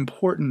is an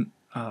important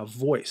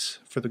voice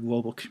for the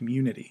global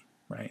community,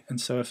 right?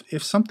 And so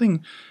if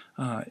something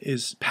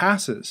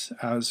passes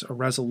as a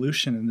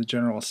resolution in the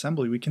General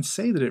Assembly, we can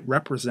say that it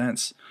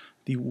represents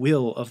the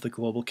will of the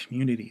global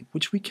community,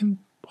 which we can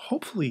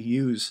hopefully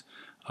use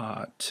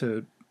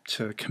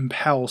to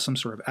compel some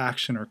sort of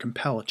action or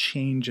compel a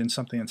change in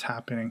something that's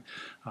happening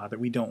that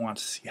we don't want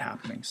to see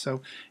happening.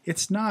 So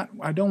it's not,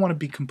 I don't want to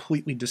be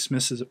completely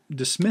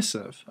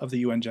dismissive of the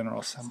UN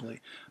General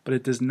Assembly, but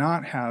it does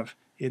not have,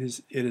 it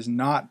is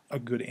not a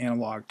good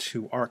analog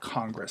to our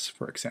Congress,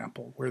 for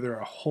example, where there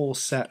are a whole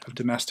set of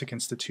domestic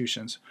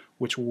institutions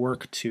which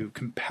work to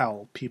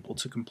compel people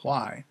to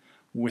comply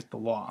with the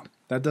law.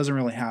 That doesn't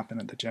really happen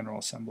at the General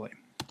Assembly.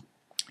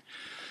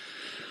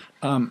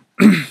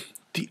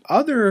 The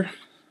other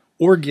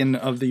organ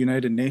of the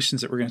United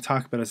Nations that we're going to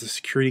talk about is the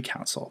Security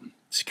Council.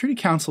 The Security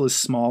Council is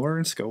smaller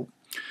in scope.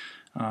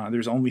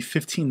 There's only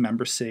 15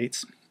 member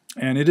states,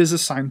 and it is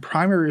assigned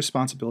primary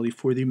responsibility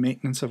for the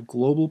maintenance of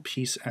global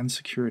peace and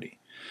security.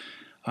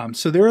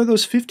 So there are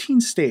those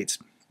 15 states.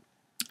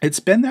 It's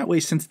been that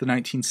way since the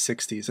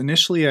 1960s.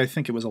 Initially, I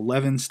think it was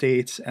 11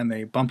 states, and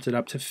they bumped it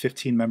up to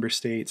 15 member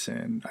states,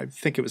 and I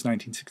think it was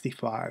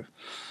 1965.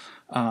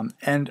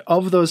 And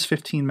of those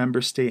 15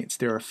 member states,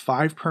 there are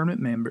five permanent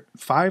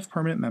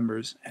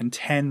members and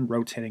 10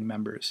 rotating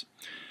members.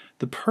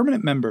 The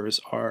permanent members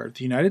are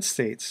the United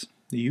States,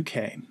 the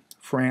UK,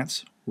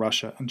 France,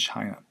 Russia, and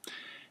China.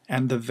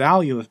 And the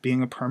value of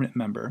being a permanent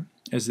member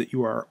is that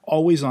you are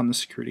always on the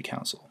Security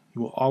Council.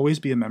 You will always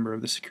be a member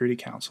of the Security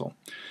Council.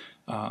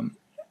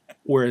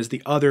 Whereas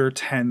the other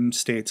 10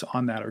 states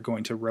on that are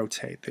going to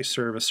rotate. They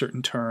serve a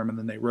certain term and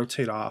then they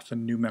rotate off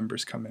and new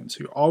members come in. So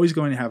you're always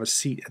going to have a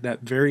seat at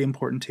that very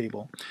important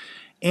table.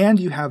 And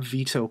you have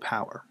veto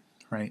power,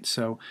 right?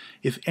 So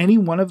if any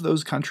one of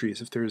those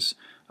countries, if there's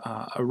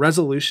a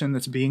resolution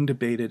that's being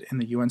debated in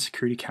the UN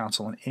Security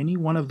Council and any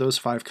one of those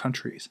 5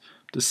 countries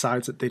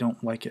decides that they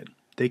don't like it,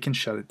 they can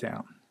shut it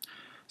down.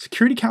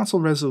 Security Council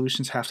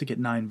resolutions have to get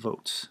 9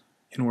 votes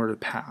in order to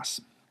pass.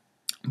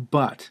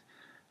 But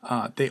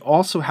they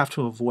also have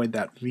to avoid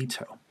that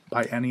veto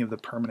by any of the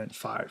permanent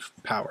 5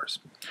 powers.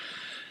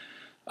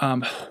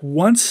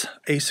 Once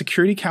a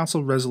Security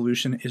Council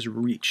resolution is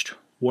reached,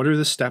 what are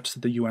the steps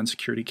that the UN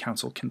Security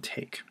Council can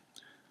take?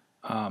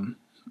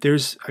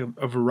 There's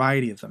a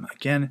variety of them.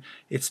 Again,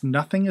 it's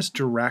nothing as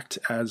direct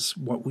as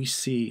what we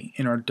see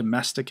in our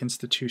domestic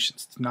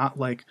institutions. It's not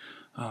like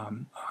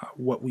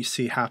what we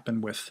see happen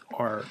with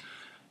our,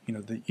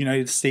 the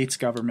United States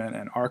government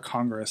and our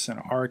Congress and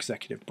our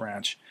executive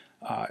branch.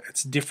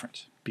 It's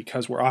different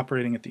because we're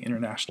operating at the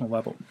international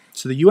level.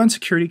 So the UN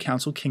Security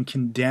Council can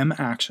condemn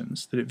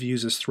actions that it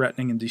views as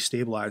threatening and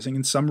destabilizing,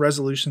 and some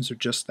resolutions are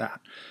just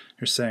that.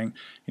 They're saying,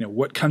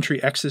 what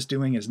country X is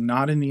doing is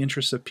not in the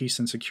interests of peace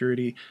and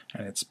security,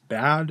 and it's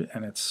bad,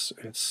 and it's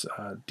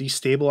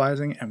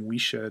destabilizing, and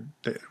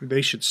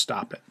they should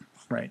stop it,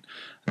 right?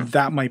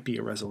 That might be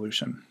a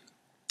resolution.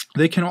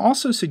 They can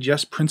also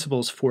suggest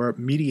principles for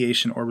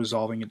mediation or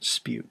resolving a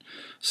dispute.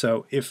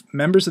 So if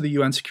members of the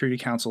UN Security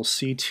Council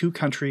see 2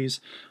 countries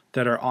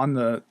that are on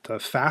the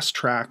fast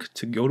track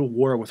to go to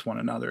war with one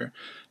another,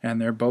 and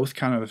they're both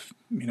kind of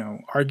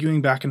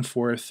arguing back and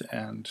forth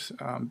and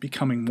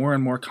becoming more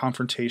and more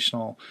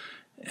confrontational,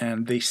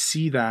 and they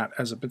see that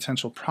as a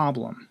potential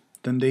problem,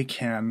 then they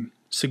can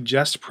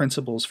suggest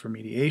principles for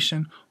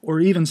mediation or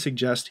even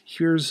suggest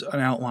here's an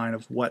outline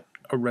of what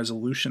a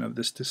resolution of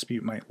this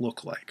dispute might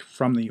look like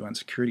from the UN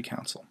Security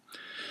Council.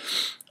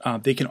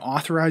 They can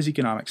authorize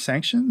economic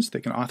sanctions, they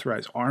can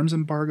authorize arms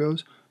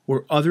embargoes,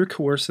 or other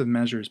coercive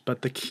measures,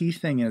 but the key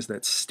thing is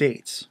that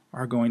states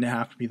are going to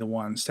have to be the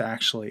ones to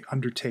actually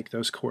undertake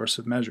those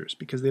coercive measures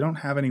because they don't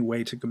have any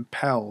way to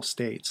compel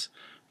states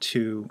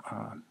to,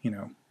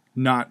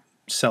 not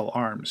sell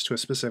arms to a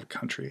specific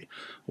country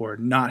or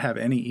not have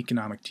any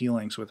economic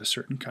dealings with a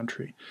certain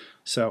country.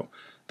 So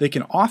they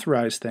can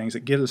authorize things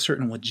that give a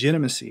certain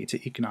legitimacy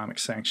to economic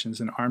sanctions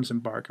and arms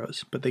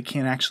embargoes, but they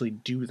can't actually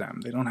do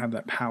them. They don't have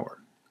that power.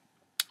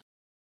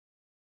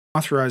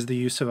 Authorize the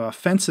use of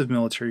offensive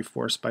military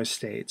force by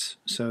states,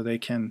 so they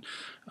can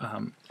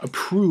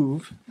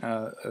approve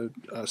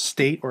a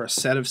state or a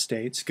set of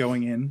states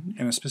going in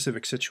a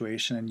specific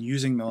situation and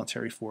using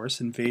military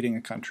force, invading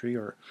a country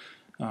or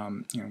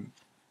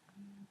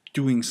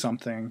doing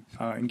something,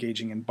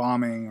 engaging in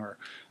bombing or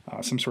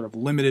some sort of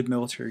limited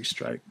military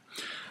strike.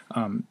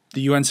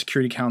 The UN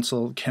Security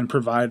Council can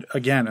provide,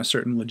 again, a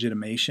certain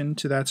legitimation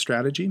to that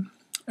strategy.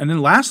 And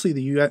then lastly,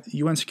 the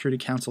UN Security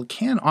Council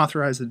can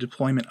authorize the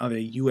deployment of a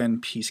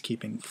UN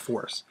peacekeeping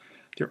force.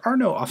 There are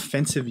no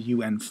offensive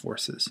UN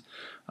forces.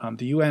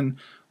 The UN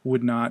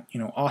would not,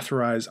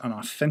 authorize an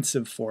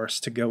offensive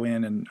force to go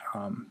in and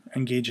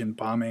engage in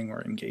bombing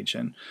or engage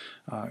in,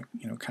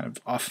 kind of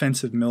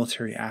offensive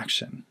military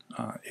action.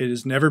 It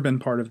has never been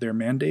part of their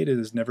mandate. It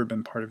has never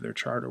been part of their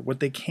charter.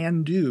 What they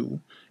can do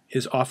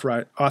is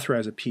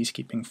authorize a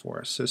peacekeeping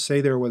force. So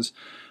say there was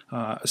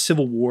a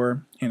civil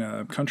war in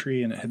a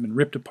country and it had been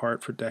ripped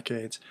apart for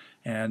decades,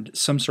 and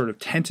some sort of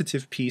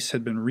tentative peace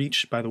had been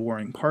reached by the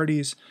warring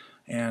parties,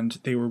 and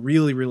they were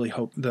really, really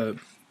the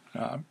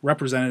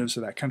representatives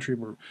of that country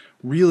were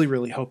really,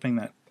 really hoping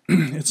that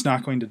it's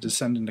not going to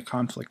descend into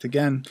conflict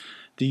again.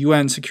 The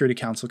UN Security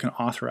Council can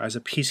authorize a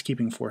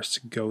peacekeeping force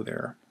to go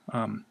there.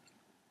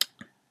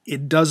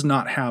 It does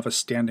not have a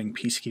standing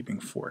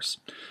peacekeeping force.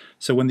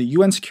 So when the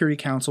UN Security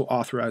Council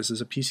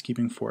authorizes a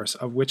peacekeeping force,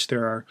 of which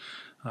there are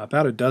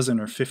about a dozen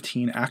or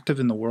 15 active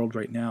in the world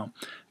right now,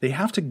 they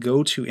have to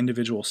go to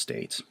individual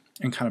states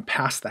and kind of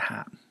pass the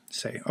hat.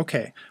 Say,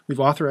 okay, we've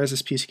authorized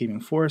this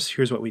peacekeeping force,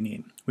 here's what we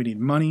need. We need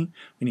money,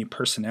 we need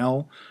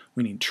personnel,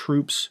 we need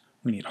troops,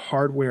 we need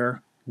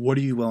hardware. What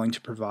are you willing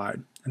to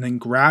provide? And then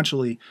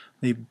gradually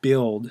they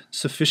build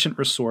sufficient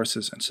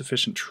resources and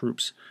sufficient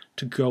troops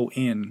to go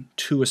in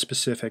to a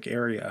specific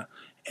area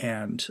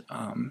and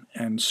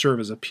serve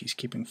as a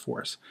peacekeeping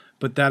force.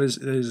 But that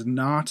is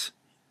not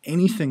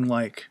anything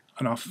like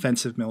an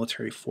offensive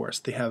military force.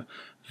 They have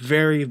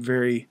very,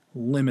 very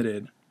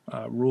limited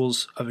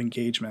rules of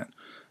engagement.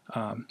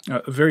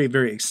 very,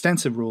 very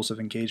extensive rules of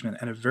engagement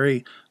and a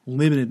very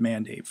limited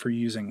mandate for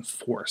using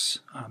force.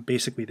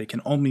 Basically, they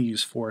can only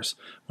use force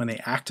when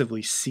they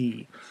actively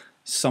see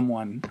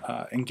someone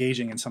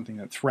engaging in something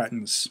that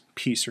threatens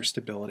peace or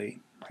stability.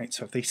 Right?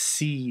 So if they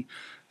see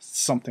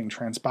something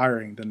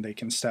transpiring, then they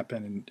can step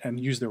in and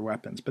use their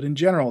weapons. But in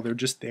general, they're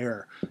just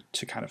there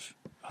to kind of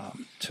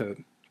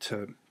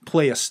to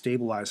play a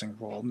stabilizing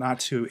role, not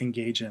to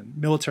engage in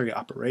military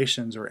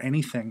operations or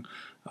anything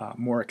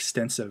more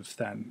extensive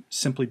than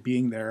simply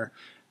being there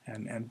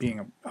and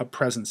being a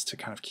presence to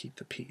kind of keep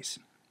the peace.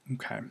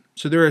 Okay,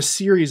 so there are a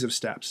series of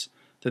steps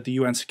that the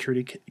UN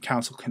Security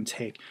Council can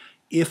take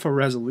if a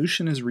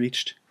resolution is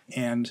reached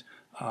and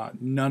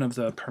none of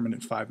the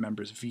permanent 5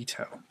 members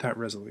veto that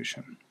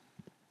resolution.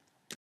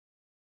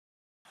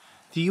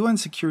 The UN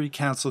Security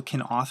Council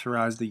can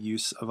authorize the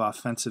use of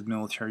offensive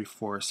military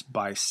force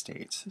by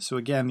states. So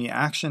again, the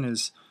action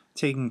is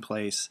taking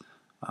place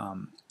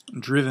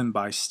driven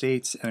by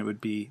states, and it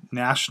would be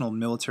national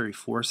military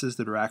forces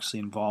that are actually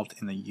involved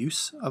in the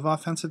use of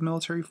offensive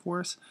military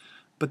force.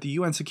 But the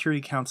UN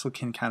Security Council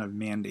can kind of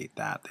mandate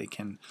that. They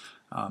can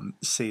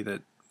say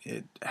that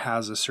it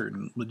has a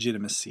certain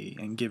legitimacy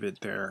and give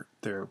it their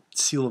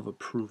seal of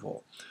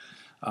approval.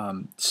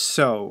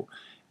 So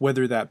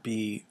whether that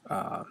be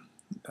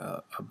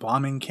a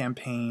bombing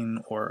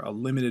campaign or a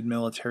limited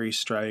military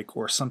strike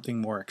or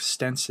something more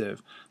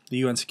extensive, the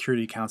UN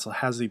Security Council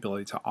has the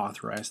ability to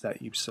authorize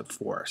that use of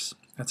force.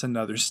 That's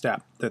another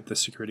step that the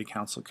Security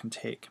Council can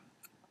take.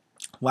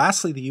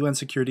 Lastly, the UN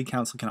Security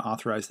Council can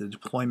authorize the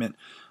deployment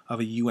of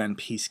a UN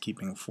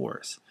peacekeeping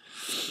force.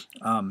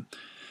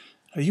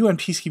 A UN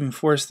peacekeeping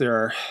force, there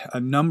are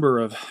a number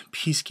of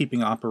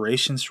peacekeeping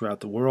operations throughout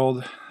the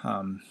world.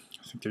 I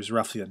think there's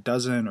roughly a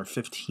dozen or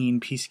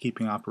 15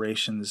 peacekeeping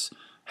operations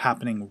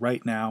happening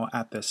right now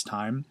at this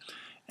time.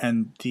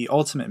 And the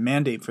ultimate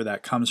mandate for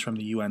that comes from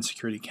the UN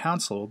Security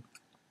Council.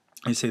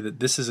 They say that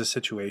this is a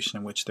situation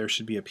in which there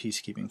should be a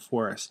peacekeeping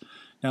force.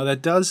 Now,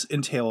 that does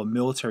entail a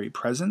military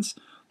presence.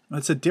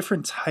 It's a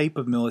different type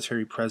of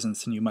military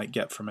presence than you might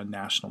get from a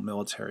national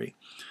military.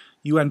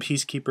 UN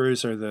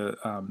peacekeepers are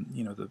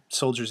the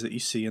soldiers that you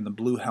see in the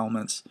blue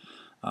helmets.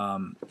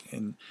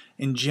 In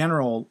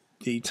general,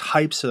 the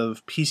types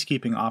of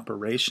peacekeeping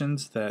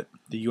operations that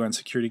the UN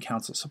Security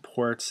Council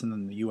supports and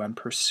then the UN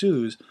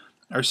pursues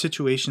are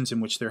situations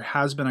in which there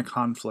has been a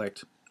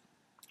conflict,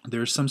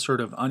 there's some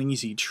sort of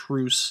uneasy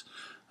truce,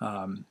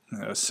 a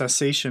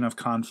cessation of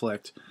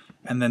conflict,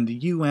 and then the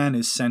UN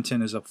is sent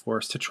in as a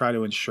force to try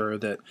to ensure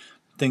that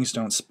things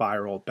don't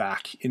spiral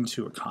back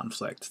into a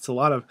conflict. It's a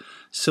lot of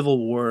civil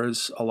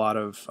wars, a lot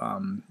of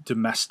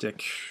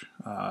domestic,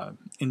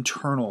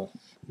 internal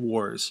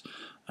wars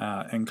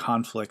and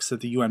conflicts that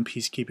the UN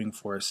peacekeeping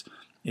force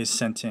is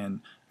sent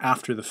in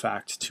after the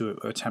fact to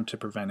attempt to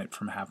prevent it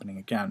from happening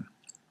again.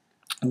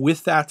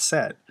 With that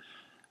said,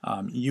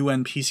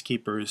 UN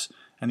peacekeepers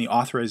and the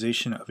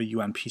authorization of a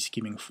UN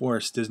peacekeeping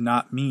force does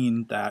not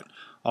mean that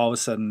all of a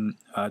sudden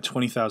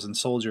 20,000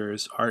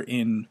 soldiers are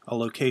in a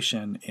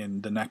location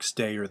in the next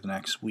day or the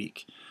next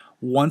week.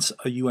 Once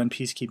a UN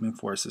peacekeeping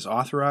force is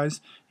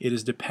authorized, it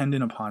is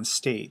dependent upon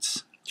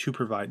states to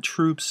provide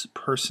troops,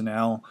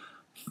 personnel,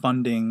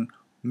 funding,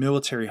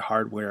 military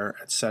hardware,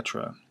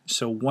 etc.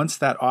 So once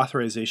that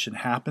authorization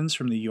happens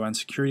from the UN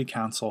Security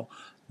Council,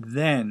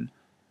 then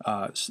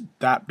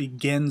that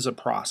begins a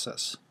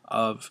process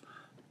of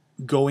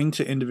going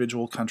to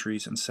individual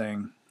countries and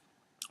saying,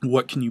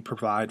 what can you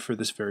provide for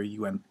this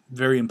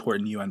very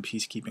important UN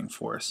peacekeeping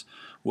force?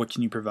 What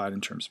can you provide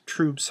in terms of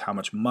troops? How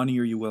much money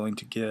are you willing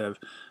to give?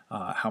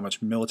 How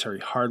much military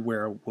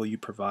hardware will you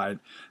provide?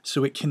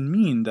 So it can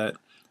mean that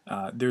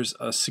there's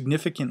a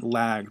significant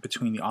lag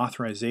between the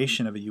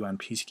authorization of a UN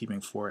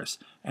peacekeeping force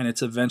and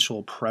its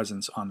eventual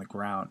presence on the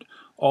ground.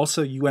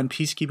 Also, UN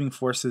peacekeeping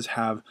forces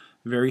have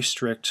very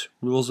strict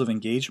rules of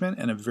engagement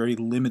and a very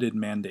limited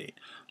mandate.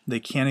 They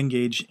can't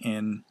engage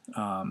in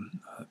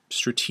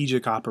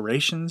strategic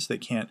operations. They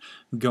can't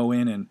go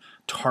in and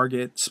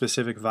target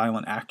specific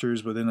violent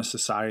actors within a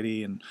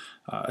society and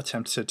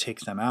attempt to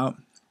take them out.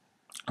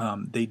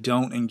 They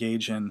don't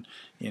engage in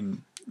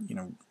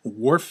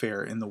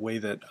warfare in the way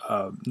that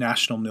a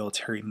national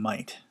military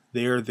might.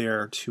 They are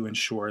there to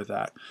ensure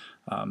that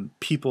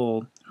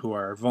people who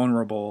are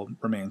vulnerable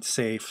remain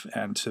safe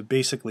and to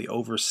basically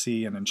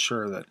oversee and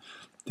ensure that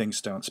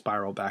things don't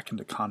spiral back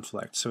into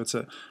conflict. So it's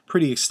a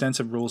pretty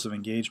extensive rules of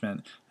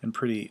engagement and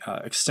pretty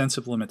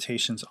extensive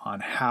limitations on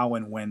how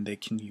and when they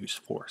can use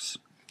force.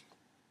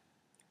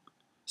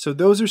 So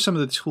those are some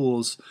of the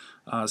tools,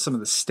 some of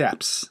the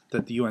steps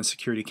that the UN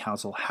Security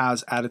Council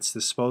has at its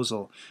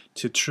disposal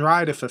to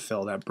try to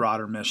fulfill that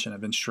broader mission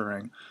of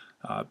ensuring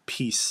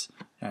peace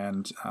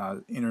and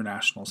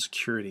international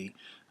security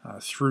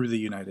through the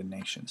United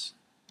Nations.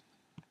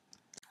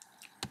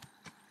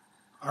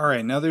 All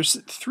right, now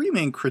there's 3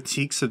 main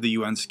critiques of the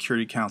UN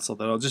Security Council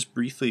that I'll just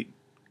briefly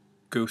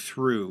go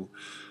through.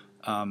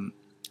 The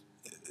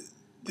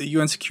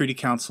UN Security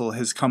Council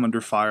has come under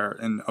fire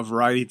in a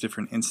variety of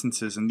different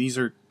instances, and these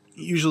are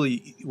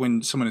usually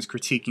when someone is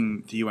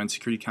critiquing the UN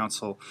Security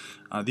Council,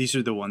 these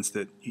are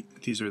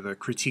the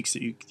critiques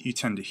that you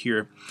tend to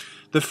hear.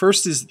 The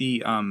first is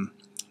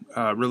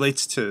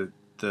relates to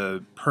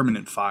the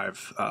permanent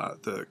five,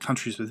 the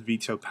countries with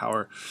veto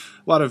power.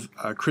 A lot of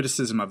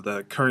criticism of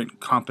the current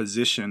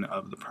composition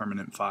of the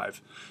permanent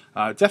five.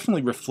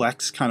 Definitely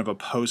reflects kind of a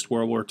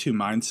post-World War II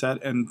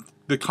mindset and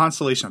the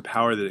constellation of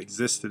power that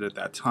existed at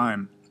that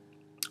time.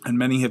 And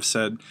many have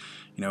said,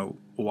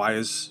 why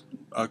is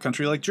a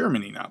country like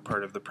Germany not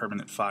part of the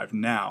permanent five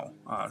now,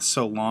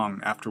 so long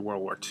after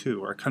World War II,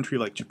 or a country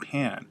like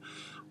Japan,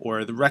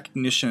 or the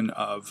recognition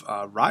of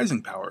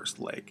rising powers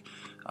like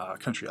a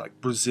country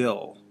like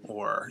Brazil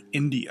or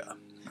India,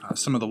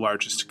 some of the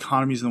largest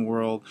economies in the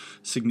world,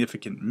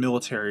 significant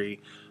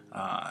military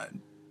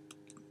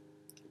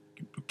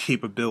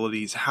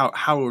capabilities.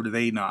 How are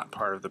they not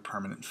part of the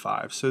permanent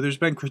five? So there's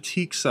been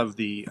critiques of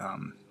the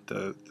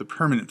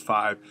permanent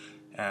five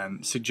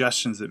and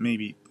suggestions that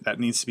maybe that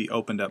needs to be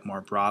opened up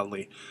more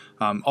broadly.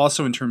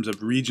 Also in terms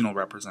of regional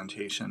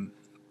representation,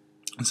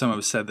 some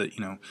have said that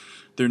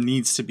there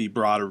needs to be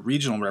broader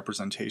regional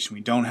representation.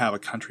 We don't have a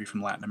country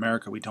from Latin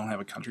America. We don't have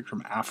a country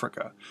from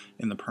Africa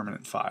in the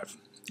permanent five.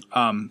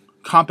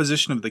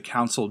 Composition of the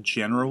council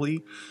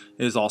generally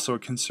is also a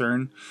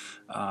concern.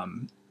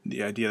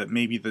 The idea that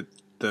maybe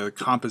the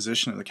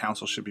composition of the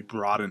council should be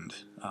broadened,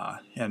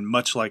 and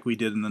much like we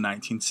did in the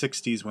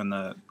 1960s when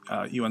the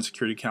UN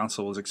Security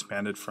Council was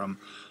expanded from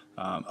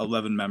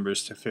 11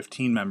 members to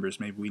 15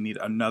 members, maybe we need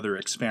another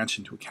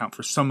expansion to account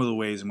for some of the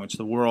ways in which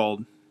the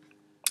world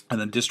and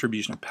the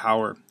distribution of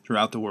power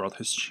throughout the world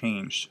has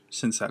changed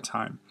since that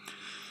time.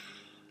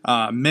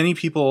 Many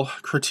people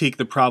critique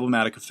the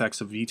problematic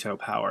effects of veto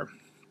power.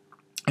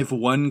 If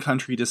one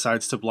country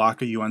decides to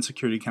block a UN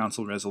Security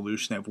Council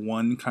resolution, if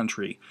one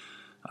country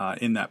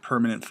in that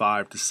permanent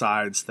five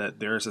decides that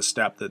there's a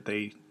step that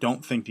they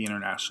don't think the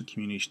international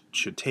community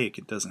should take,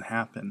 it doesn't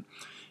happen.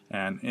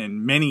 And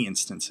in many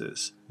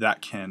instances,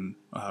 that can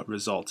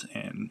result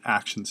in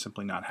action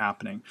simply not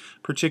happening,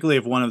 particularly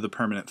if one of the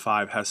permanent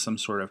five has some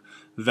sort of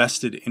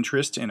vested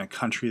interest in a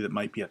country that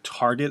might be a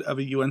target of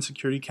a UN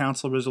Security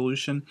Council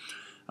resolution,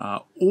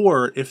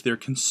 or if they're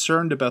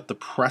concerned about the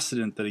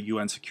precedent that a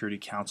UN Security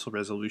Council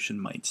resolution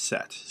might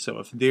set. So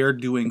if they're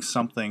doing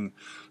something,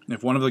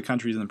 if one of the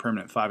countries in the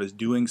permanent five is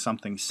doing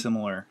something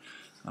similar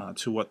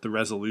to what the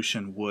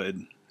resolution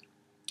would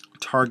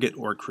target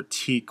or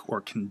critique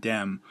or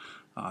condemn,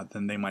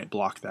 then they might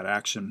block that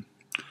action.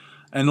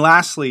 And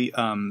lastly,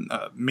 a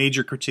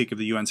major critique of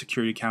the UN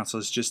Security Council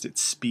is just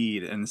its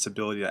speed and its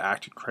ability to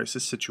act in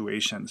crisis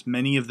situations.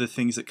 Many of the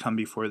things that come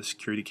before the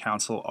Security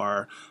Council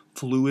are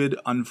fluid,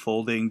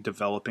 unfolding,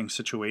 developing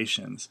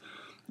situations.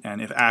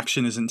 And if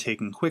action isn't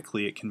taken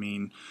quickly, it can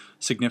mean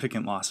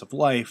significant loss of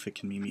life, it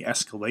can mean the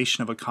escalation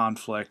of a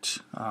conflict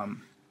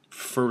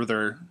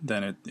further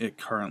than it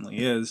currently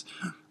is.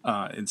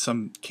 In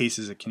some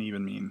cases, it can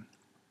even mean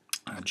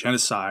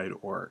genocide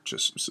or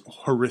just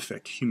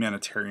horrific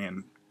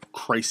humanitarian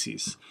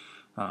crises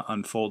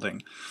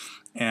unfolding.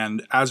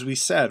 And as we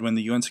said, when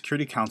the UN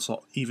Security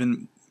Council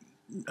even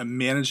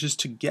manages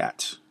to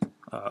get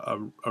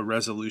a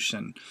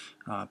resolution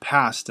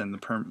passed and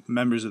the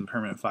members of the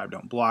permanent five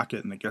don't block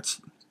it and it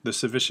gets the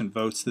sufficient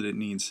votes that it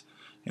needs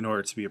in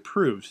order to be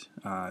approved,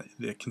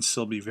 it can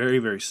still be very,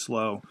 very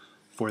slow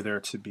for there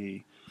to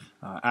be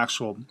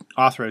actual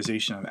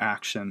authorization of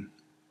action.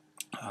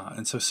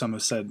 And so some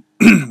have said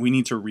we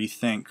need to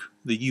rethink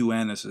the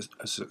UN as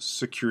a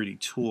security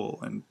tool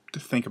and to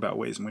think about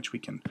ways in which we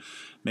can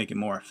make it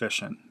more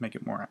efficient, make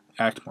it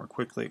act more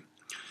quickly.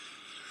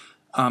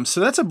 So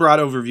that's a broad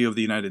overview of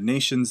the United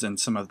Nations and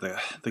some of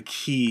the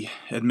key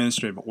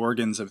administrative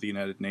organs of the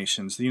United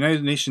Nations. The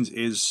United Nations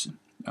is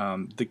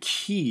the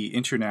key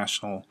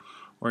international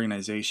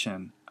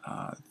organization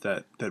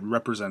that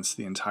represents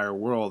the entire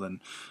world, and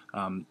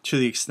to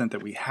the extent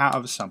that we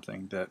have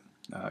something that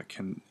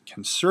can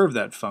serve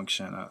that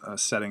function, a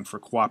setting for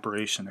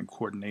cooperation and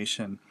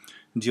coordination,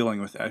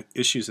 dealing with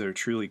issues that are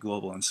truly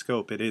global in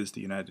scope, it is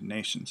the United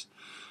Nations.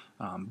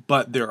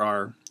 But there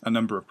are a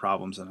number of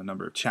problems and a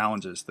number of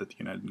challenges that the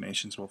United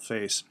Nations will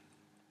face.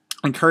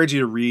 I encourage you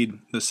to read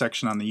the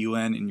section on the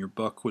UN in your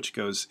book, which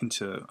goes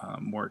into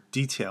more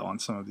detail on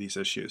some of these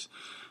issues,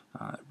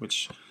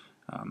 which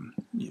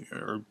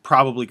are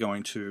probably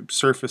going to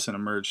surface and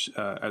emerge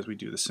as we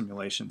do the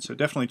simulation. So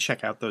definitely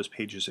check out those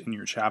pages in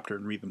your chapter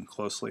and read them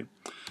closely.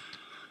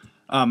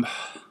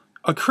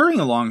 Occurring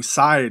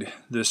alongside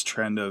this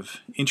trend of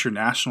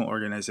international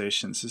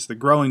organizations is the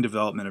growing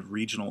development of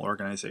regional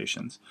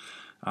organizations.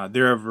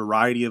 There are a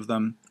variety of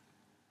them.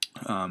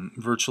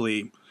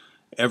 Virtually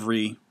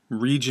every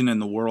region in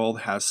the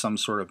world has some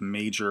sort of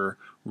major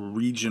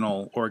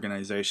regional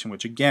organization,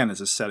 which again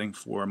is a setting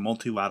for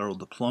multilateral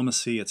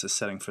diplomacy. It's a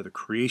setting for the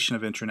creation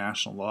of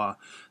international law.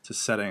 It's a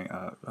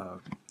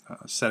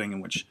setting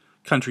in which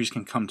countries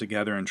can come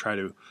together and try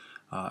to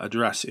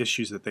address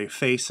issues that they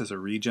face as a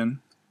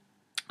region.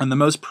 And the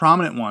most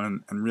prominent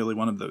one, and really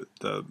one of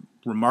the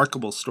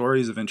remarkable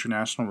stories of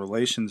international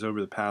relations over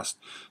the past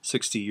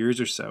 60 years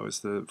or so is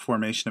the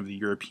formation of the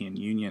European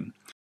Union.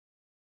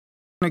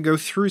 I'm going to go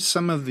through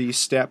some of the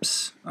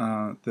steps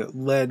that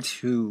led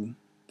to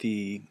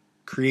the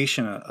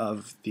creation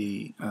of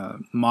the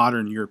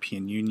modern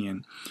European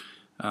Union,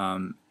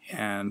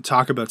 and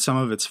talk about some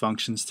of its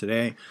functions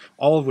today,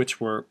 all of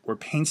which were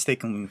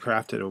painstakingly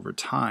crafted over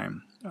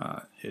time.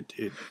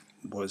 It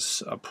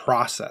was a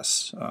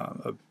process,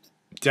 a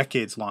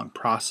decades-long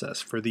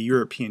process for the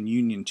European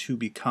Union to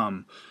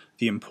become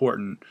the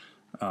important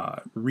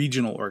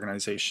regional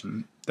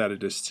organization that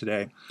it is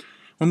today.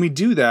 When we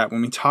do that,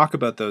 when we talk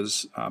about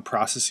those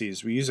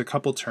processes, we use a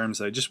couple terms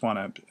that I just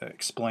want to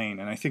explain,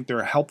 and I think they're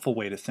a helpful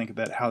way to think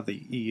about how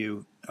the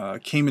EU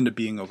came into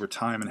being over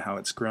time and how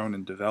it's grown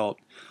and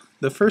developed.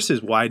 The first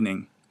is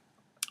widening.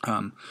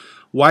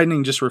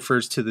 Widening just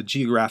refers to the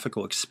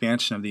geographical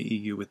expansion of the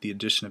EU with the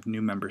addition of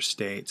new member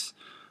states.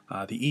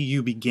 The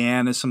EU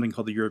began as something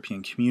called the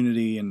European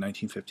Community in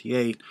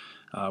 1958,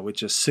 with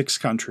just 6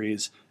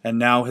 countries, and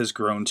now has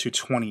grown to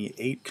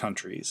 28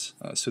 countries.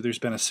 So there's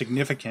been a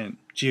significant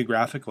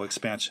geographical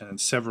expansion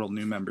and several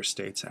new member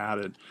states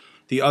added.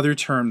 The other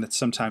term that's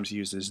sometimes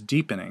used is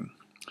deepening.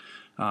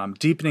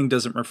 Deepening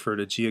doesn't refer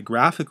to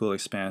geographical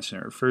expansion.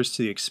 It refers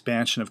to the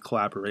expansion of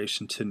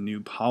collaboration to new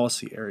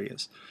policy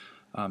areas.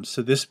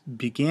 So this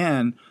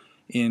began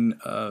in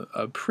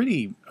a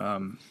pretty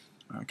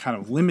kind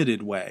of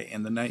limited way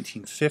in the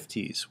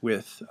 1950s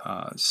with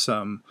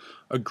some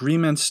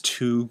agreements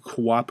to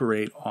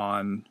cooperate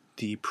on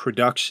the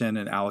production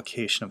and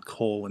allocation of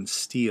coal and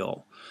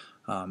steel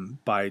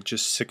by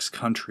just 6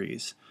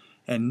 countries.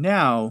 And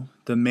now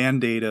the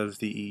mandate of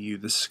the EU,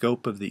 the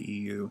scope of the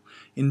EU,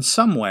 in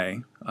some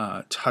way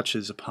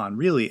touches upon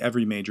really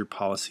every major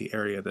policy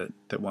area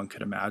that one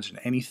could imagine.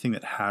 Anything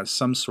that has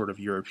some sort of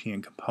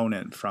European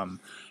component, from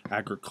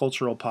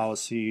agricultural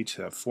policy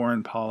to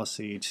foreign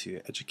policy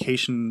to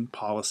education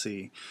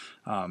policy,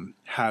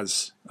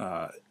 has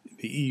the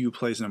EU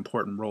plays an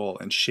important role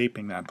in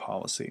shaping that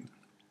policy.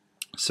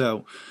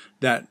 So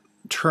that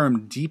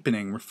term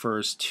deepening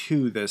refers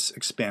to this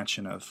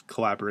expansion of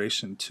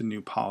collaboration to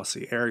new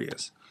policy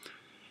areas.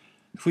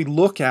 If we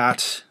look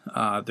at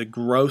the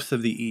growth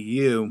of the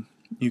EU,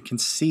 you can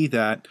see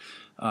that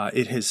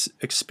it has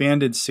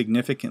expanded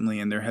significantly,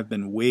 and there have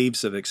been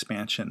waves of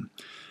expansion.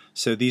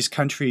 So these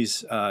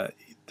countries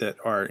that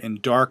are in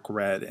dark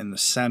red in the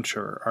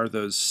center are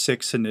those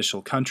 6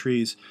 initial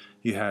countries.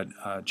 You had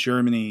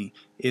Germany,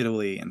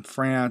 Italy, and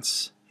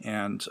France,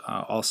 and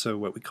also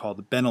what we call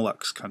the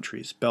Benelux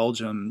countries,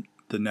 Belgium,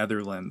 the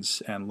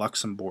Netherlands, and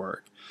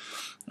Luxembourg.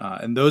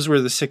 And those were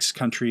the 6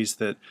 countries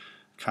that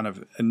kind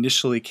of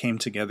initially came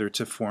together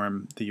to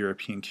form the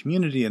European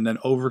community, and then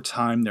over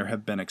time there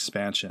have been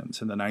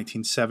expansions. In the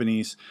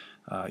 1970s,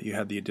 you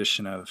had the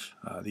addition of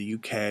the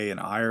UK and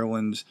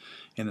Ireland.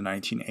 In the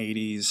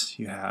 1980s,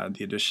 you had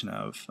the addition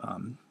of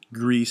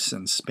Greece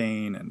and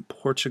Spain and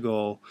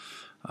Portugal.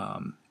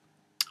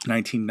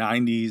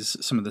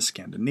 1990s, some of the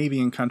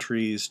Scandinavian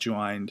countries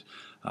joined,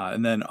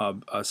 and then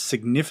a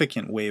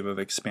significant wave of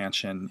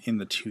expansion in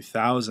the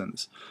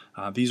 2000s.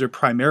 These are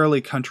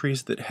primarily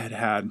countries that had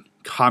had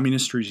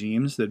communist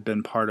regimes that had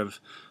been part of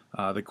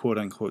the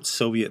quote-unquote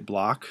Soviet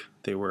bloc.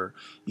 They were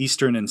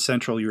Eastern and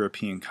Central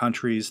European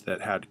countries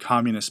that had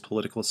communist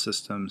political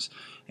systems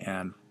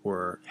and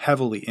were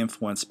heavily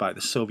influenced by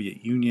the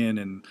Soviet Union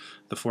and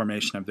the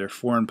formation of their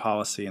foreign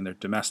policy and their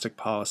domestic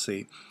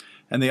policy.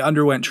 And they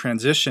underwent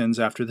transitions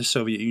after the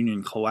Soviet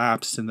Union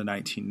collapsed in the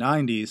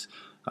 1990s,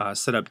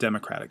 set up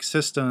democratic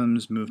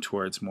systems, moved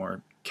towards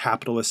more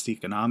capitalist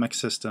economic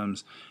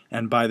systems,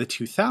 and by the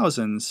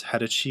 2000s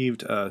had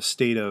achieved a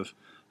state of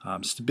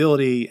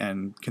stability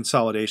and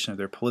consolidation of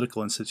their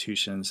political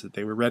institutions that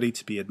they were ready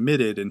to be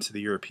admitted into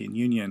the European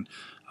Union.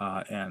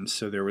 And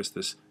so there was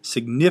this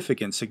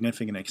significant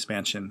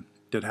expansion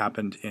that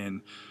happened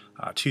in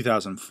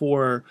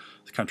 2004,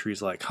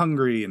 countries like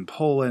Hungary and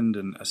Poland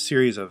and a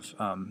series of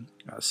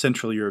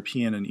Central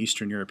European and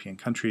Eastern European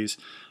countries.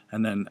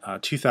 And then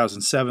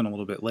 2007, a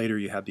little bit later,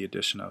 you had the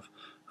addition of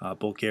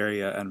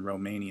Bulgaria and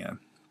Romania.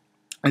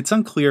 It's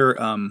unclear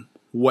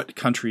what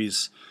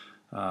countries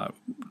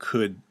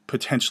could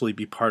potentially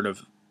be part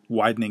of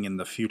widening in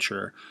the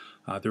future.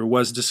 There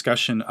was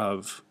discussion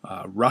of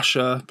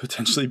Russia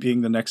potentially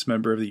being the next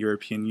member of the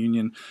European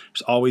Union.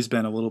 There's always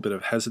been a little bit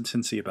of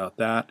hesitancy about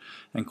that,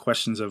 and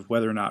questions of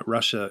whether or not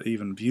Russia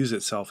even views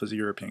itself as a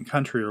European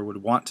country or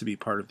would want to be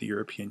part of the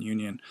European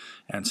Union.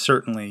 And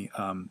certainly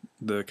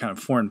the kind of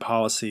foreign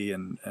policy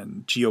and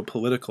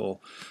geopolitical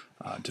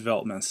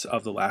developments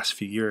of the last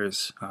few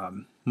years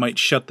might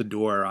shut the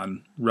door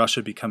on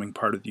Russia becoming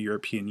part of the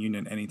European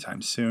Union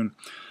anytime soon.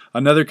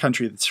 Another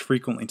country that's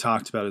frequently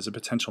talked about as a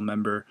potential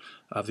member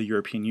of the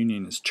European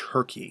Union is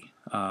Turkey.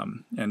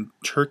 And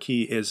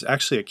Turkey is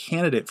actually a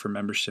candidate for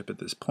membership at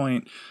this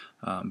point,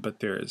 but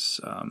there is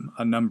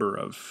a number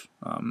of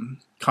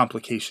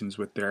complications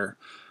with their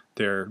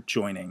they're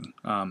joining.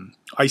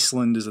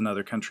 Iceland is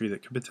another country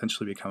that could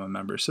potentially become a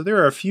member. So there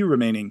are a few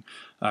remaining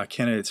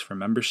candidates for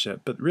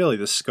membership, but really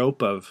the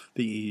scope of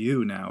the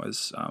EU now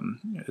is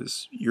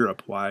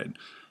Europe-wide,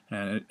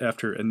 and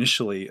after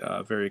initially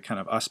a very kind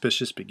of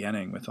auspicious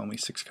beginning with only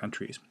 6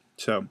 countries.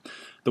 So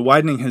the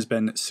widening has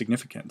been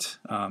significant,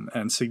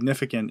 and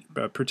significant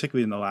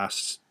particularly in the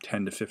last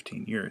 10 to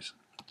 15 years.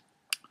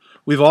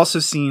 We've also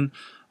seen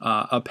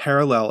a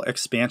parallel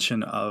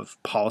expansion of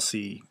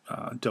policy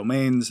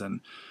domains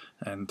and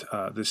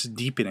this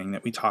deepening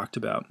that we talked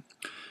about.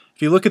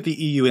 If you look at the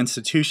EU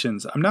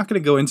institutions, I'm not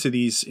going to go into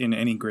these in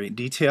any great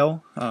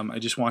detail. I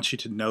just want you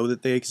to know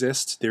that they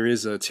exist. There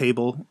is a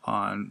table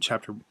on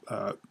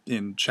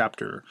in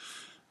chapter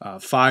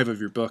 5 of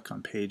your book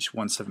on page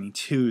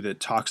 172 that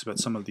talks about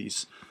some of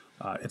these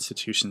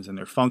institutions and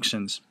their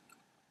functions.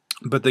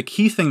 But the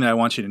key thing that I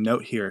want you to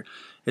note here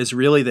is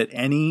really that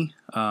any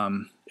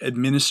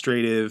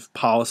administrative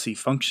policy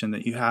function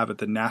that you have at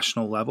the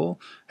national level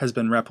has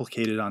been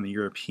replicated on the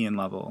European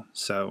level.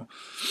 So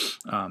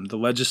the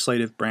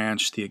legislative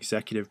branch, the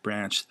executive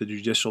branch, the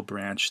judicial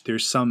branch,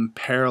 there's some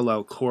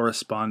parallel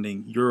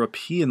corresponding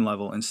European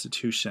level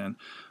institution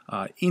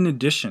in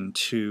addition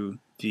to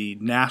the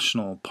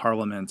national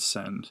parliaments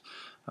and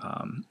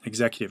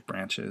executive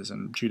branches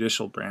and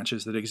judicial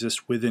branches that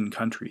exist within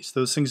countries.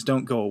 Those things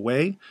don't go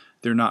away,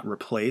 they're not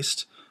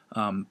replaced,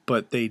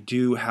 but they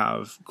do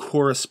have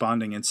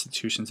corresponding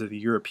institutions at the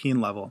European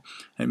level.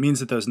 And it means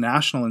that those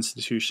national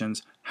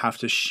institutions have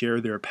to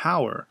share their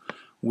power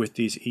with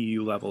these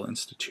EU-level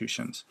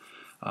institutions.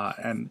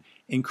 And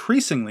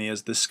increasingly,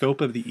 as the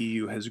scope of the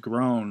EU has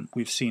grown,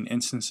 we've seen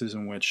instances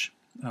in which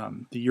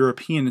the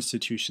European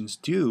institutions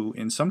do,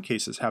 in some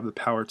cases, have the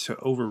power to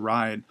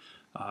override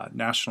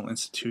national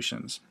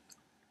institutions.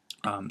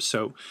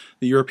 So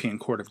the European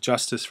Court of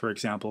Justice, for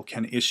example,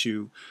 can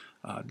issue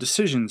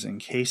decisions in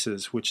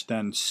cases which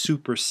then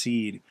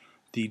supersede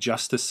the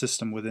justice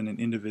system within an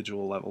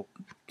individual level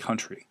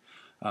country.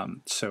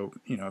 So,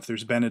 if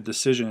there's been a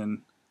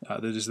decision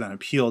that is then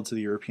appealed to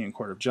the European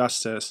Court of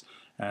Justice,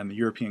 and the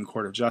European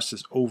Court of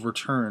Justice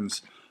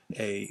overturns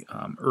a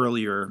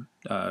earlier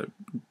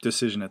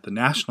decision at the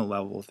national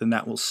level, then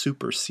that will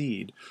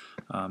supersede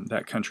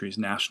that country's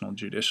national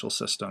judicial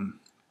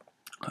system.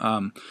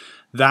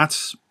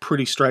 That's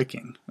pretty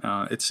striking.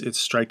 It's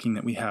striking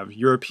that we have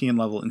European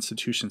level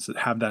institutions that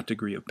have that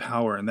degree of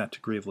power and that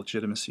degree of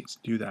legitimacy to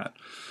do that.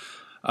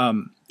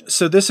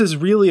 So this is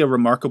really a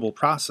remarkable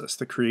process,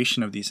 the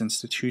creation of these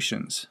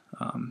institutions,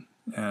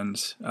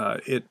 and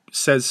it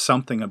says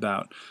something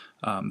about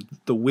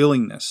the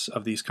willingness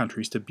of these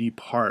countries to be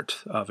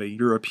part of a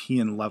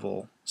European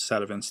level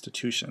set of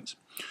institutions.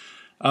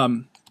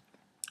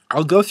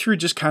 I'll go through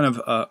just kind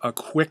of a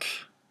quick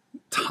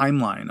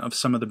timeline of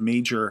some of the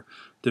major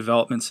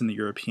developments in the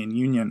European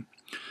Union.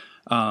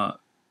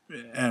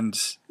 And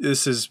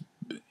this is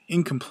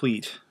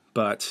incomplete,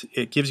 but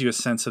it gives you a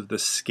sense of the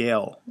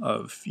scale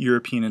of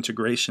European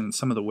integration,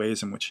 some of the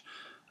ways in which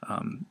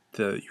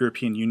the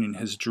European Union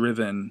has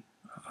driven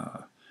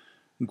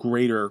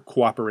greater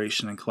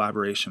cooperation and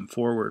collaboration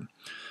forward.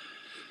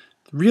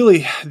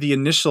 Really, the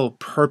initial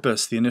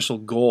purpose, the initial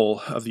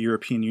goal of the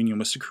European Union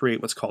was to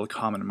create what's called a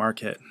common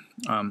market.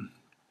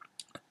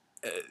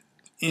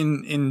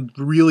 In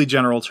really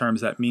general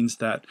terms, that means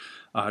that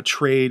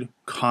trade,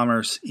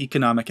 commerce,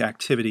 economic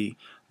activity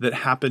that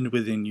happened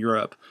within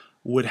Europe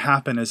would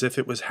happen as if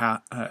it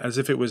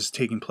was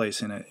taking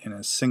place in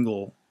a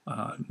single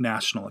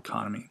national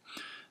economy.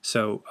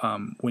 So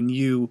when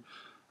you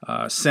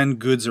send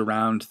goods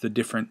around the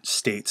different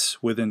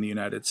states within the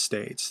United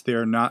States, they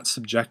are not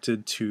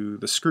subjected to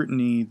the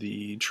scrutiny,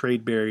 the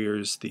trade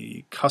barriers,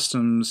 the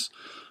customs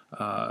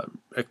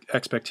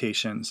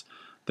expectations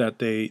that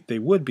they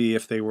would be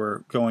if they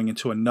were going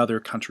into another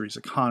country's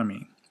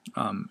economy.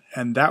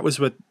 And that was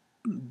what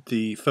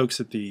the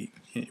folks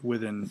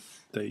within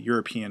the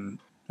European,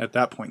 at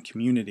that point,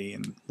 community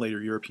and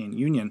later European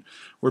Union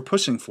were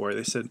pushing for.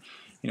 They said,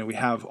 we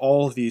have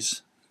all of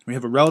these, we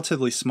have a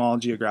relatively small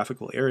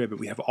geographical area, but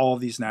we have all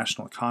of these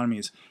national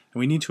economies, and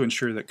we need to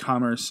ensure that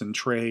commerce and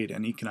trade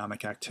and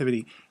economic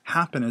activity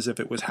happen as if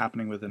it was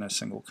happening within a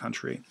single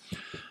country.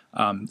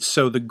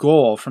 So the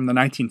goal from the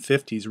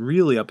 1950s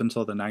really up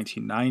until the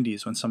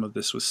 1990s, when some of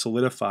this was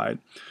solidified,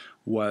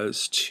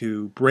 was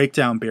to break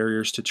down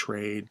barriers to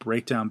trade,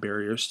 break down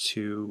barriers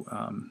to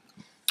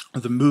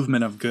the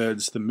movement of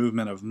goods, the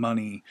movement of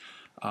money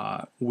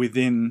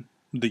within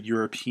the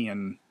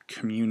European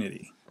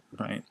community,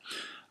 right?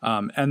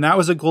 And that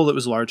was a goal that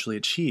was largely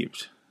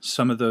achieved.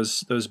 Some of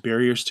those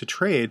barriers to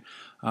trade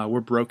were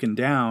broken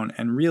down,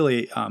 and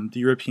really the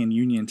European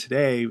Union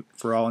today,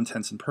 for all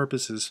intents and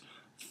purposes,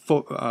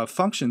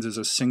 functions as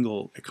a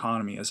single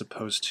economy as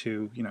opposed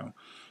to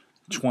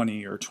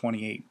 20 or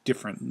 28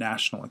 different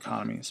national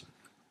economies.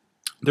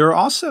 There are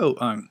also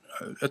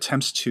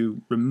attempts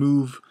to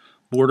remove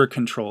border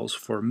controls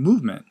for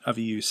movement of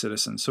EU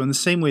citizens. So in the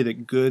same way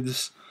that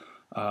goods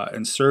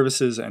and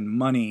services and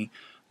money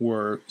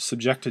were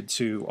subjected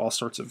to all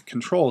sorts of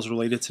controls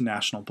related to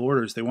national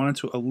borders. They wanted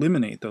to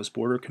eliminate those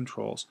border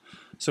controls.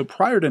 So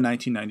prior to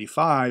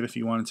 1995, if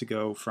you wanted to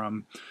go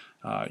from,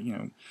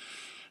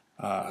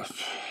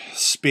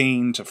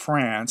 Spain to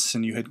France,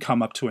 and you had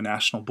come up to a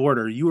national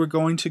border, you were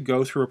going to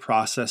go through a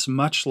process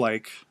much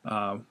like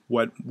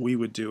what we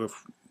would do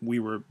if we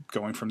were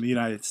going from the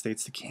United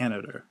States to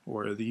Canada,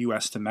 or the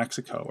US to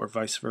Mexico, or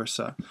vice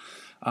versa.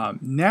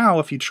 Now,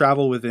 if you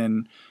travel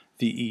within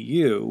the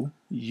EU,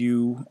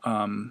 you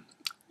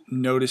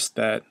notice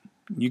that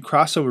you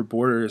cross over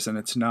borders, and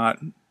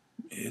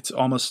it's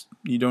almost,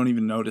 you don't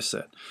even notice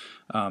it.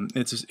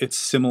 It's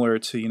similar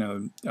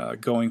to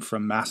going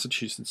from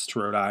Massachusetts to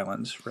Rhode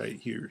Island, right?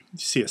 You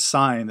see a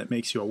sign that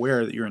makes you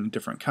aware that you're in a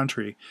different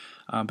country,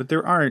 but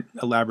there aren't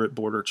elaborate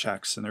border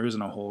checks, and there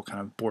isn't a whole kind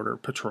of border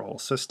patrol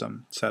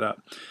system set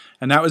up.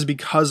 And that was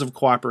because of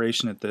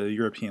cooperation at the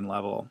European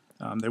level.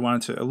 They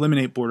wanted to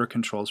eliminate border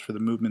controls for the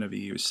movement of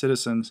EU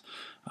citizens,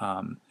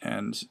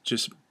 and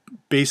just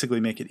basically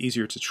make it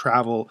easier to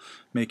travel,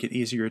 make it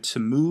easier to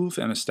move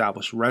and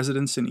establish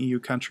residence in EU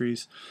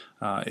countries.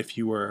 If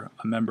you were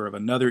a member of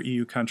another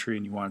EU country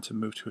and you wanted to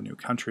move to a new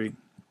country,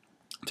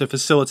 to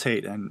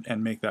facilitate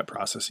and make that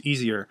process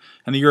easier.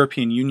 And the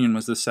European Union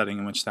was the setting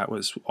in which that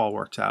was all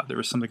worked out. There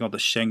was something called the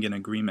Schengen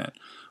Agreement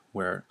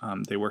where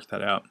they worked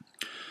that out.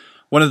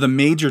 One of the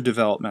major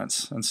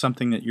developments, and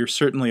something that you're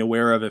certainly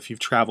aware of if you've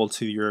traveled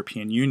to the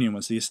European Union,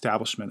 was the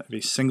establishment of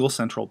a single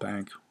central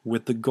bank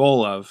with the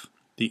goal of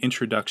the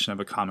introduction of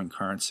a common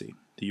currency,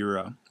 the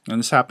euro. And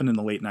this happened in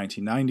the late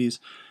 1990s.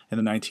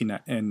 In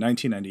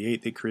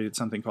 1998, they created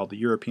something called the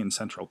European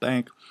Central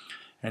Bank.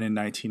 And in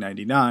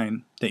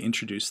 1999, they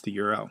introduced the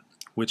euro,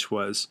 which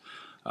was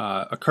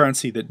a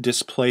currency that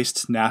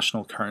displaced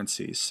national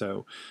currencies.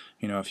 So,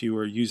 if you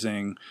were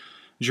using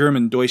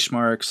German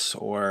Deutschmarks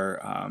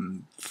or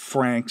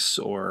francs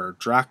or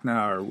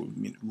drachma or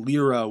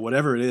lira,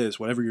 whatever it is,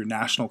 whatever your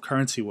national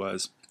currency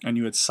was, and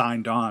you had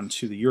signed on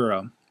to the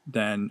euro,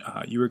 then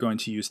you were going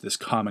to use this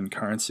common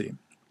currency.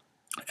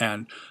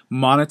 And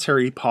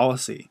monetary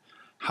policy,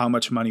 how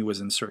much money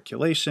was in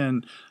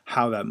circulation,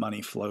 how that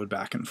money flowed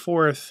back and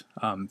forth,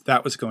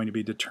 that was going to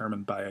be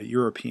determined by a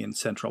European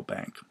central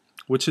bank,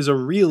 which is a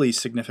really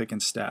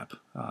significant step.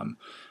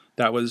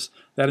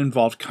 That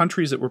involved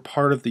countries that were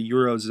part of the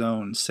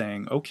Eurozone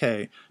saying,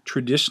 okay,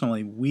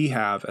 traditionally we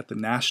have at the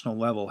national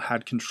level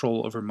had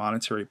control over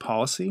monetary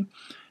policy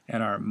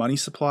and our money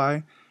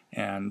supply,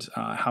 and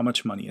how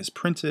much money is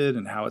printed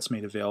and how it's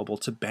made available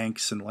to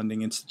banks and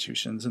lending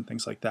institutions and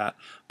things like that.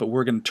 But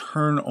we're going to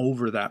turn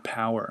over that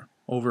power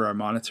over our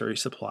monetary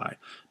supply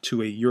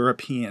to a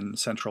European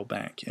central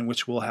bank, in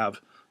which we'll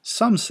have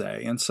some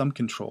say and some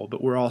control,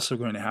 but we're also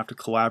going to have to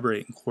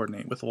collaborate and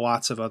coordinate with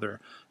lots of other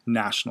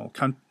national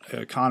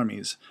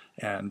economies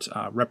and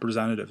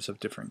representatives of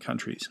different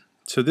countries.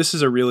 So this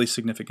is a really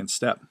significant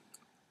step.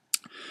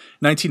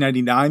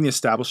 1999, the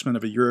establishment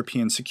of a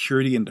European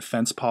security and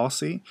defense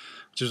policy,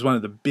 which is one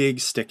of the big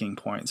sticking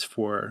points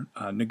for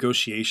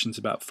negotiations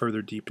about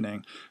further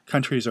deepening.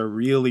 Countries are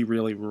really,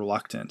 really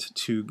reluctant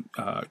to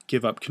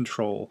give up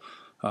control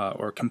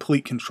or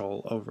complete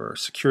control over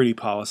security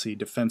policy,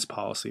 defense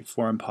policy,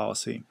 foreign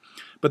policy.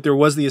 But there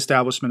was the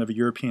establishment of a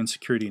European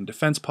security and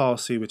defense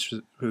policy, which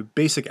was a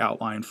basic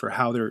outline for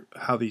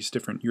how these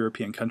different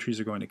European countries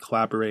are going to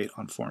collaborate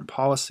on foreign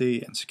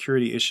policy and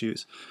security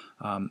issues.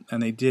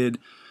 And they did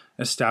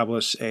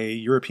establish a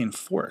European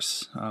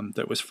force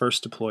that was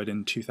first deployed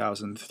in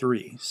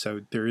 2003.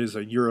 So there is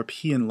a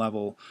European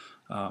level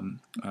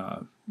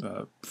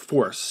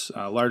force,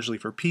 largely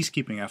for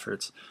peacekeeping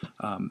efforts,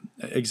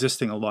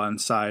 existing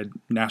alongside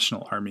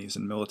national armies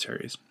and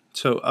militaries.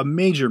 So a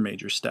major,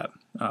 major step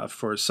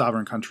for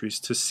sovereign countries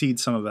to cede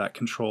some of that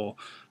control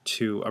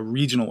to a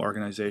regional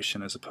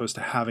organization as opposed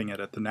to having it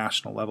at the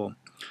national level.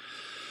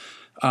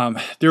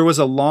 There was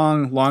a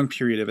long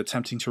period of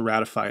attempting to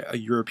ratify a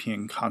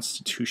European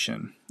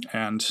constitution,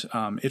 and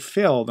it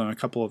failed on a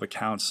couple of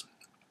accounts,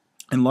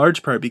 in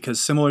large part because,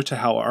 similar to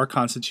how our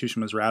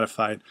constitution was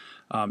ratified,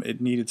 it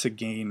needed to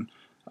gain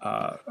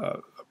a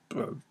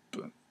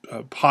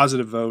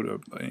positive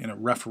vote in a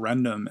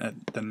referendum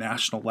at the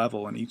national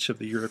level in each of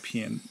the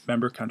European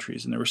member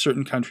countries, and there were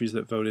certain countries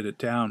that voted it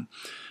down.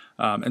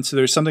 And so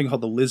there's something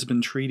called the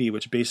Lisbon Treaty,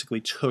 which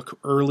basically took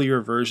earlier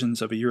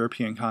versions of a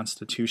European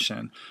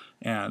constitution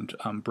and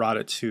brought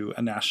it to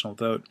a national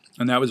vote.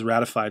 And that was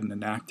ratified and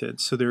enacted.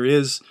 So there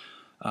is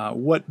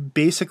what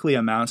basically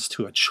amounts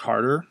to a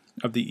charter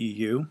of the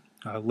EU,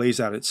 lays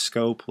out its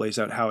scope, lays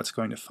out how it's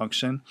going to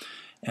function.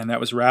 And that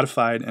was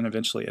ratified and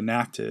eventually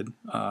enacted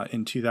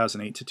in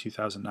 2008 to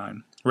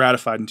 2009.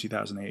 Ratified in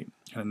 2008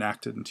 and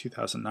enacted in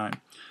 2009.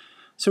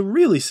 So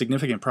really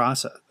significant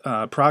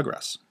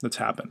progress that's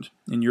happened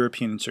in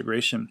European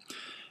integration.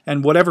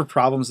 And whatever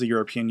problems the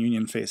European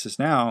Union faces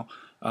now,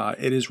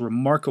 it is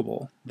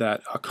remarkable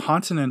that a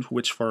continent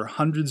which for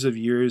hundreds of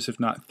years, if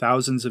not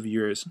thousands of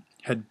years,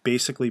 had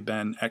basically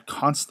been at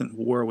constant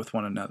war with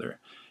one another,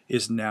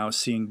 is now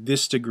seeing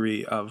this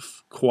degree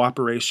of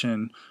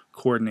cooperation,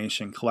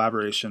 coordination,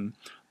 collaboration,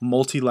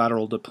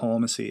 multilateral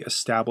diplomacy,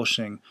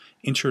 establishing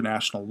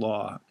international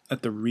law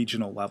at the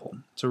regional level.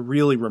 It's a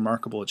really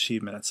remarkable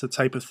achievement. It's the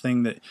type of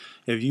thing that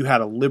if you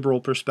had a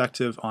liberal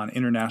perspective on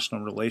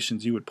international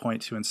relations, you would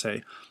point to and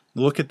say,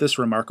 look at this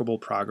remarkable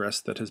progress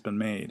that has been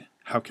made.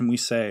 How can we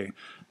say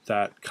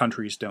that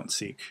countries don't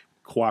seek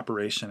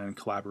cooperation and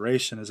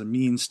collaboration as a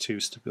means to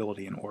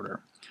stability and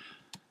order?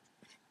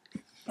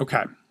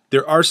 Okay,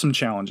 there are some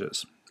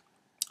challenges.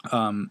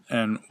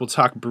 And we'll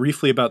talk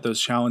briefly about those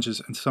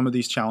challenges, and some of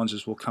these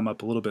challenges will come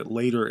up a little bit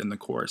later in the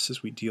course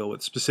as we deal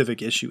with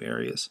specific issue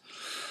areas.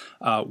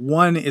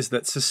 One is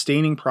that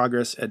sustaining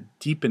progress at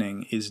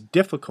deepening is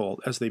difficult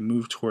as they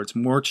move towards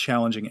more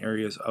challenging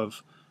areas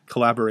of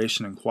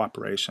collaboration and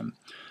cooperation.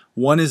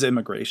 One is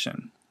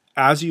immigration.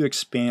 As you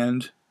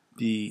expand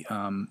the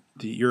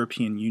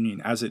European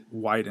Union, as it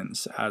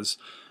widens, as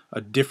a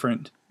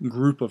different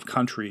group of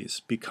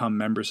countries become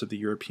members of the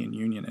European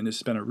Union, and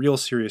it's been a real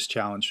serious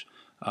challenge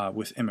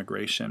with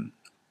immigration.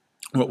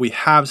 What we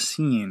have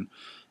seen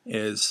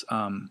is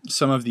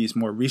some of these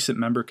more recent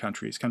member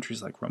countries,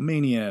 countries like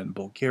Romania and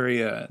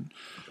Bulgaria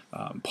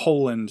and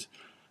Poland,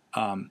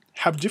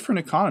 have different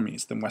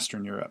economies than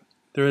Western Europe.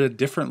 They're at a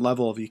different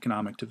level of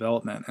economic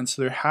development. And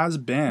so there has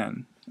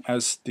been,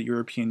 as the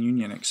European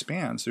Union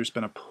expands, there's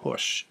been a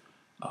push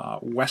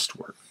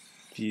westward.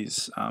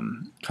 These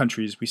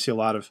countries, we see a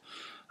lot of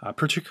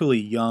particularly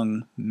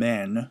young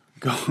men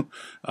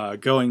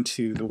going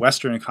to the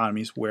Western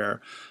economies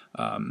where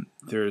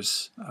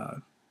there's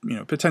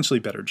potentially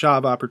better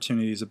job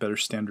opportunities, a better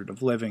standard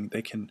of living.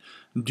 They can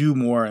do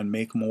more and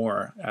make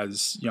more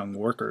as young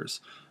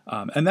workers.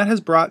 And that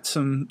has brought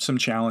some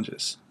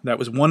challenges. That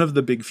was one of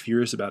the big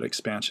fears about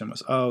expansion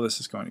was, this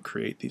is going to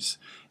create these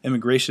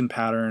immigration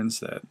patterns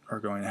that are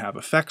going to have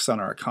effects on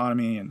our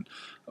economy and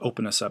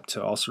open us up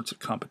to all sorts of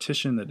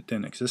competition that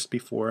didn't exist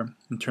before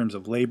in terms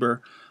of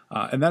labor.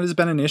 And that has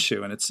been an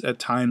issue, and at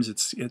times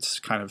it's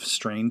kind of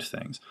strained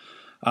things.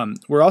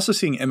 We're also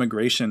seeing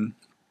immigration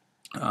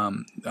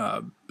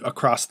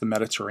across the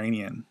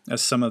Mediterranean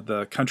as some of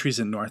the countries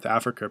in North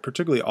Africa,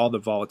 particularly all the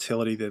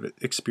volatility they've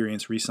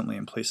experienced recently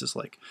in places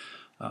like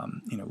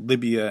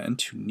Libya and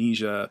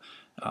Tunisia,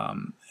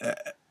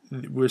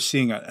 we're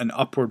seeing an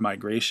upward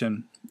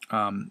migration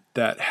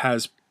that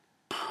has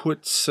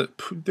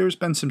there's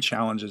been some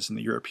challenges in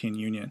the European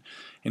Union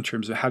in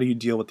terms of how do you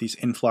deal with these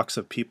influx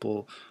of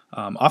people,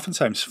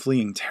 oftentimes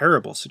fleeing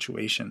terrible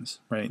situations,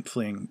 right?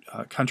 Fleeing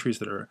countries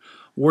that are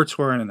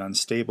war-torn and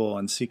unstable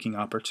and seeking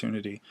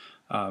opportunity.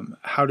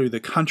 How do the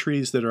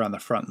countries that are on the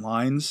front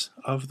lines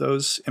of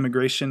those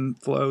immigration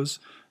flows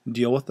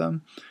deal with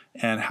them?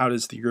 And how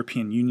does the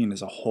European Union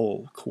as a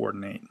whole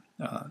coordinate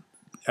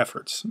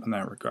efforts in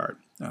that regard?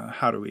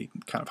 How do we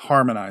kind of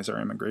harmonize our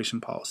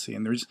immigration policy?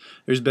 And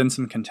there's been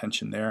some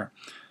contention there.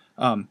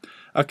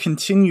 A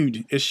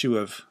continued issue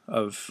of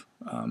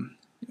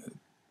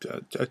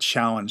a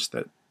challenge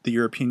that the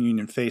European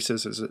Union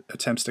faces as it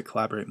attempts to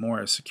collaborate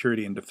more is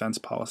security and defense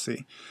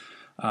policy.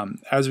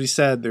 As we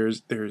said,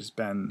 there's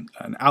been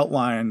an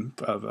outline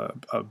of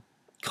a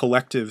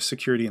collective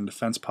security and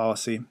defense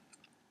policy,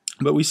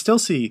 but we still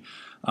see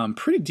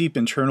pretty deep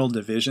internal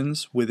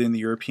divisions within the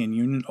European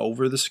Union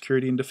over the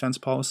security and defense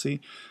policy.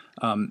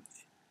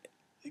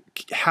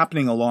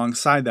 Happening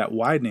alongside that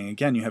widening,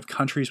 again, you have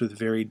countries with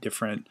very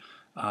different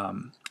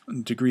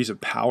degrees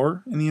of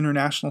power in the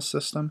international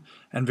system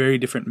and very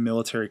different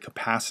military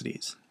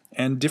capacities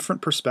and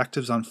different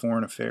perspectives on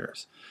foreign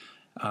affairs.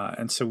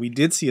 And so we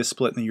did see a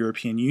split in the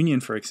European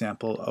Union, for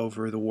example,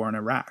 over the war in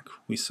Iraq.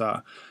 We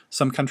saw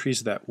some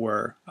countries that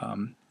were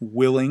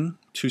willing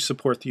to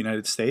support the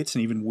United States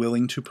and even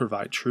willing to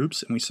provide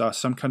troops. And we saw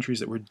some countries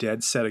that were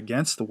dead set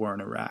against the war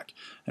in Iraq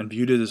and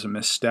viewed it as a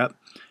misstep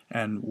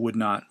and would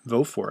not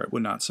vote for it,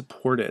 would not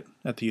support it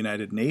at the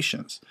United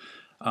Nations.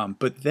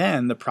 But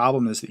then the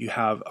problem is that you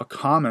have a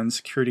common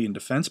security and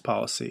defense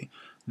policy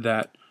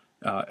that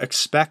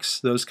expects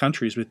those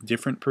countries with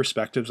different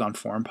perspectives on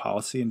foreign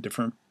policy and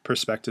different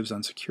perspectives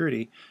on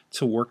security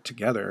to work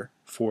together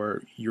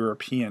for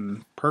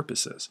European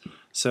purposes.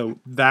 So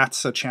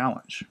that's a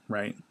challenge,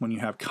 right? When you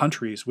have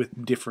countries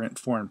with different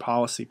foreign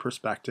policy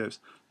perspectives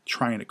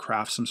trying to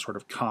craft some sort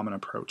of common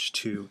approach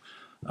to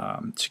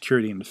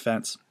security and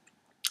defense.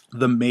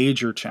 The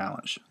major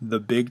challenge, the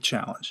big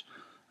challenge,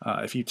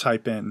 if you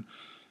type in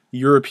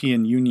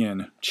European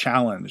Union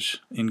challenge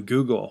in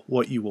Google,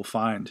 what you will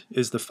find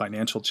is the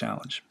financial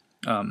challenge,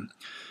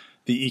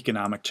 the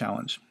economic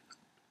challenge.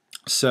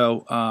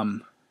 So,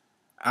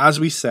 as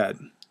we said,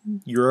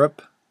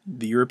 Europe,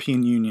 the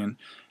European Union,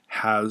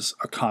 has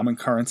a common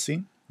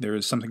currency. There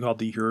is something called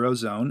the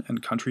Eurozone,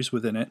 and countries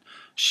within it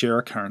share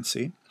a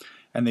currency,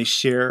 and they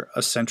share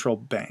a central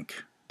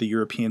bank, the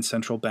European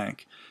Central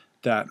Bank,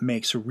 that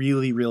makes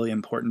really, really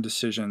important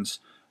decisions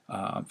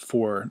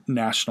for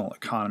national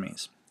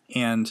economies.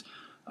 And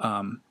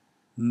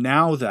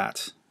now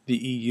that the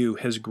EU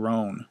has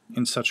grown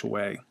in such a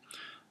way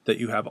that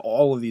you have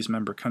all of these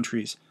member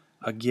countries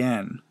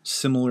again,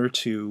 similar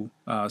to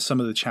some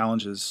of the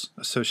challenges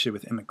associated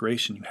with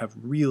immigration, you have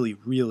really,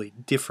 really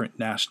different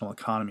national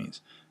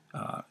economies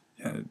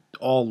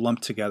all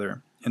lumped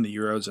together in the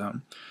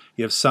Eurozone.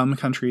 You have some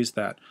countries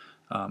that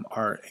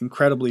are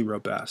incredibly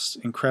robust,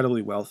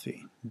 incredibly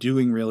wealthy,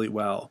 doing really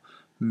well,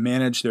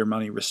 manage their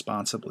money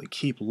responsibly,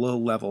 keep low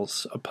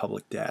levels of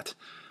public debt.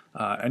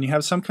 And you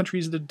have some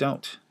countries that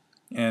don't,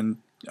 and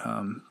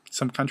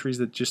some countries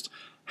that just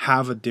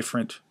have a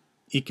different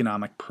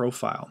economic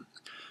profile.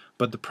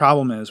 But the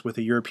problem is, with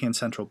a European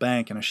Central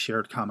Bank and a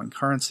shared common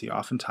currency,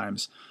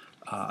 oftentimes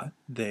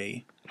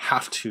they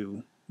have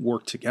to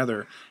work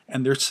together,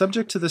 and they're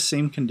subject to the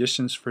same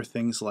conditions for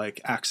things like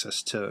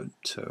access to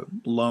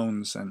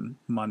loans and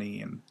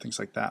money and things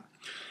like that.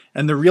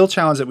 And the real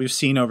challenge that we've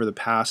seen over the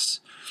past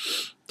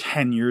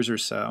 10 years or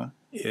so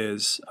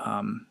is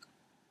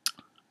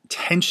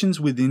tensions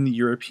within the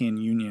European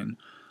Union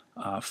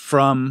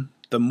from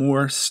the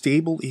more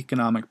stable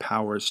economic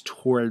powers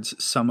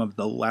towards some of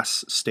the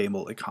less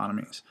stable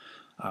economies.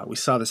 We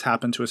saw this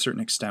happen to a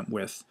certain extent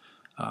with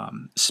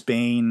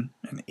Spain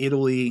and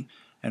Italy,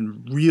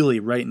 and really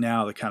right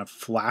now the kind of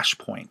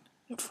flashpoint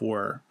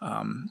for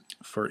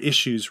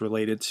issues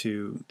related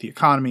to the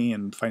economy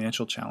and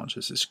financial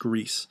challenges is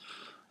Greece.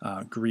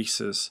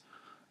 Greece is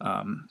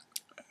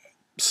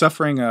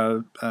suffering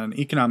an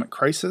economic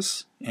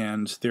crisis,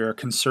 and there are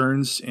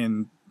concerns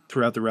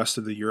throughout the rest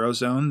of the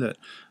Eurozone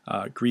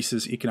that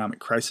Greece's economic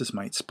crisis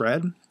might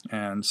spread,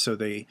 and so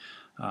they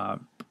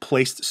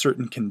placed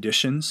certain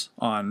conditions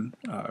on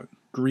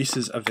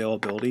Greece's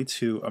availability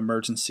to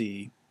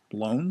emergency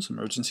loans,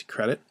 emergency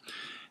credit,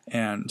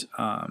 and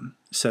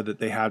said that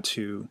they had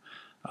to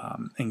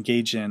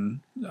engage in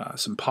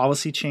some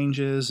policy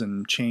changes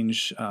and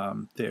change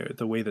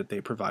the way that they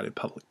provided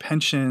public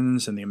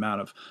pensions and the amount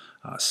of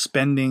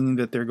spending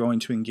that they're going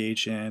to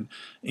engage in,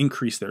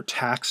 increase their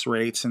tax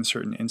rates in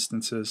certain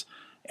instances,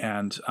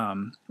 and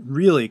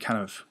really kind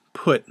of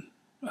put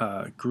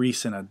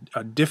Greece in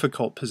a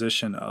difficult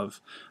position of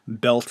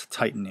belt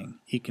tightening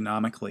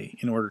economically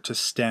in order to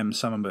stem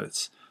some of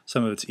its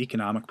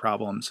economic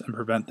problems and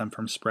prevent them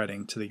from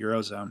spreading to the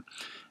Eurozone.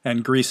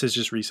 And Greece has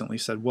just recently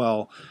said,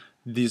 well,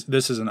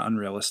 this is an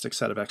unrealistic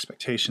set of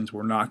expectations.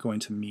 We're not going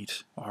to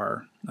meet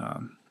our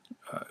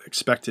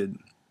expected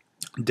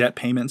debt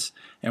payments,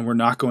 and we're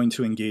not going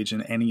to engage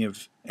in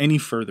any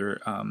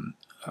further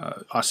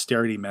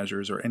austerity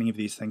measures or any of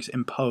these things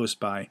imposed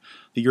by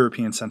the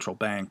European Central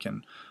Bank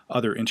and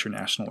other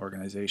international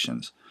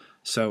organizations.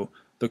 So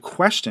the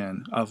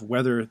question of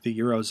whether the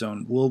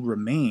Eurozone will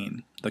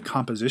remain, the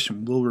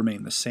composition will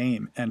remain the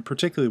same, and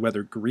particularly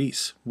whether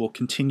Greece will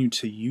continue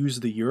to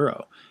use the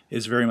euro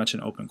is very much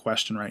an open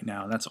question right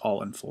now, and that's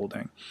all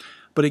unfolding.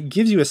 But it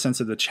gives you a sense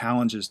of the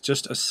challenges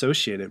just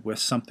associated with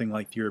something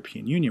like the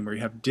European Union, where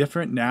you have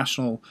different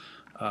national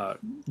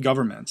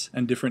governments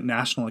and different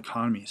national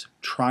economies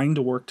trying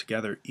to work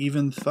together,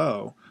 even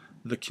though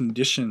the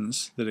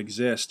conditions that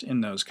exist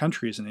in those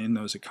countries and in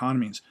those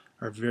economies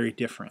are very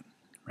different.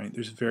 Right?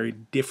 There's very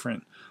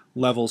different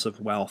levels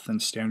of wealth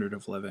and standard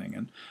of living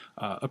and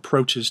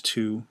approaches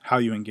to how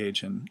you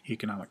engage in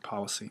economic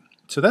policy.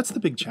 So that's the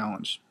big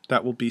challenge.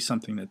 That will be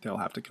something that they'll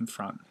have to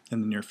confront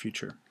in the near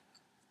future.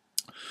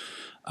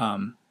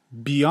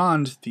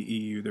 Beyond the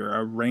EU, there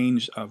are a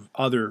range of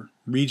other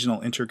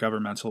regional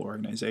intergovernmental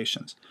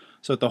organizations.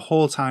 So the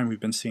whole time we've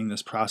been seeing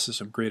this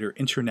process of greater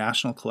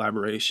international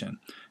collaboration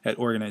at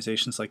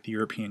organizations like the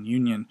European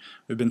Union.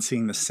 We've been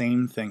seeing the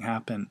same thing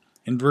happen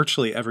in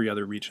virtually every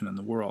other region in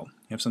the world.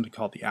 You have something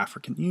called the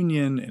African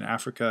Union in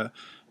Africa.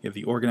 You have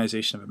the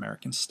Organization of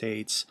American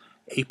States,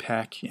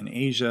 APEC in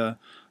Asia,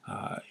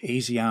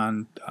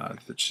 ASEAN,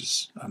 which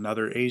is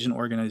another Asian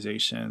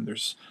organization.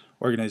 There's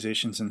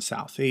organizations in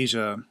South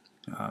Asia.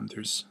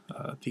 There's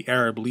the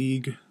Arab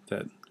League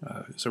that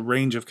is a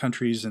range of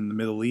countries in the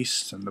Middle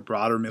East and the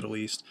broader Middle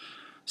East.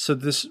 So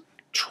this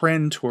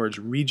trend towards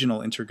regional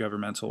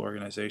intergovernmental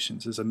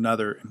organizations is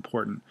another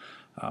important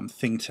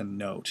thing to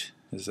note,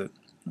 is that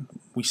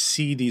we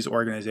see these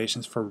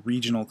organizations for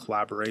regional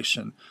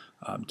collaboration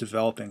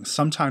developing,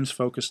 sometimes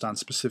focused on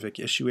specific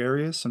issue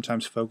areas,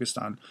 sometimes focused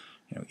on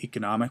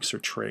economics or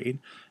trade,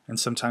 and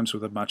sometimes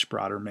with a much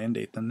broader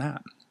mandate than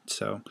that.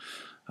 So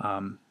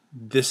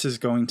this is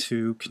going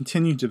to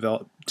continue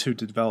to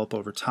develop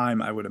over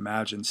time, I would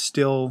imagine.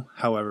 Still,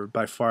 however,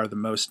 by far the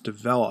most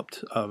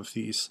developed of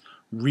these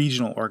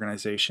regional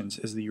organizations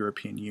is the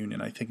European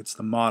Union. I think it's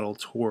the model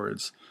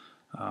towards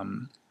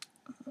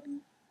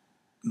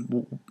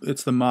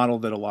it's the model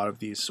that a lot of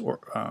these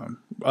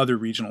other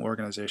regional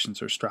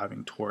organizations are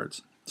striving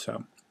towards.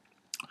 So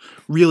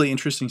really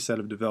interesting set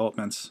of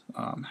developments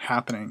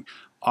happening,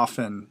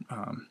 often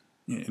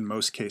in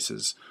most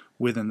cases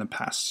within the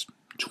past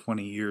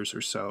 20 years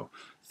or so,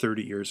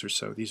 30 years or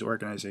so. These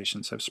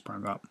organizations have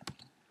sprung up.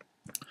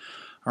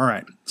 All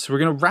right, so we're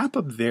going to wrap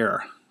up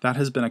there. That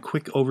has been a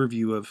quick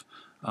overview of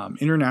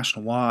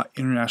international law,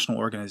 international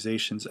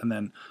organizations, and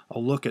then a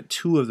look at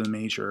two of the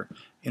major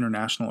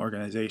international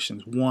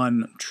organizations.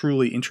 One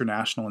truly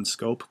international in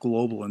scope,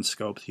 global in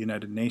scope, the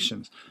United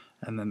Nations,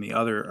 and then the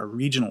other a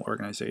regional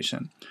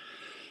organization.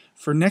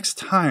 For next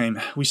time,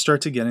 we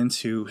start to get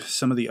into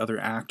some of the other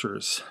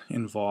actors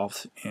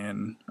involved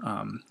in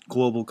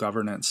global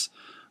governance.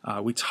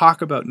 We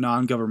talk about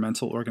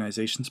non-governmental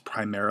organizations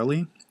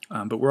primarily,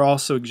 but we're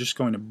also just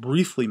going to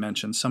briefly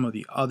mention some of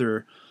the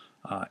other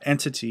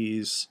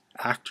entities,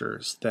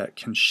 actors that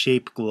can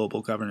shape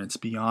global governance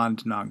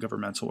beyond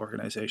non-governmental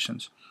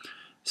organizations.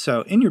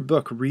 So in your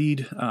book,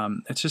 read,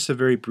 it's just a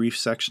very brief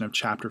section of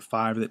Chapter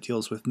 5 that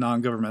deals with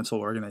non-governmental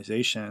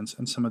organizations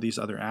and some of these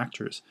other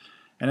actors.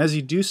 And as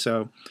you do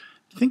so,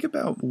 think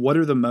about what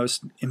are the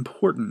most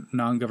important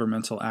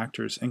non-governmental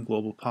actors in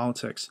global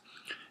politics.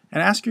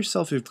 And ask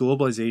yourself if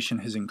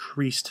globalization has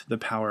increased the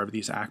power of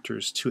these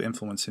actors to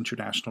influence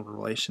international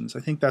relations.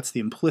 I think that's the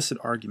implicit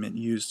argument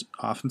used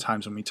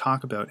oftentimes when we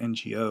talk about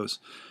NGOs,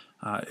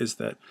 is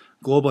that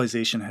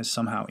globalization has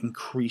somehow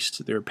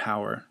increased their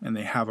power and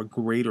they have a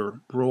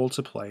greater role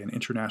to play in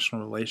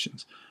international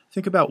relations.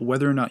 Think about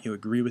whether or not you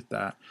agree with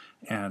that,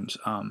 and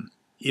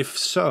if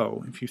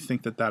so, if you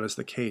think that that is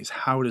the case,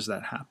 how does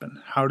that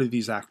happen? How do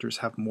these actors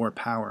have more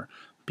power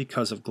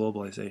because of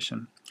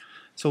globalization?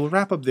 So we'll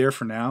wrap up there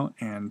for now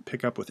and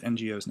pick up with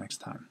NGOs next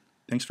time.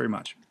 Thanks very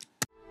much.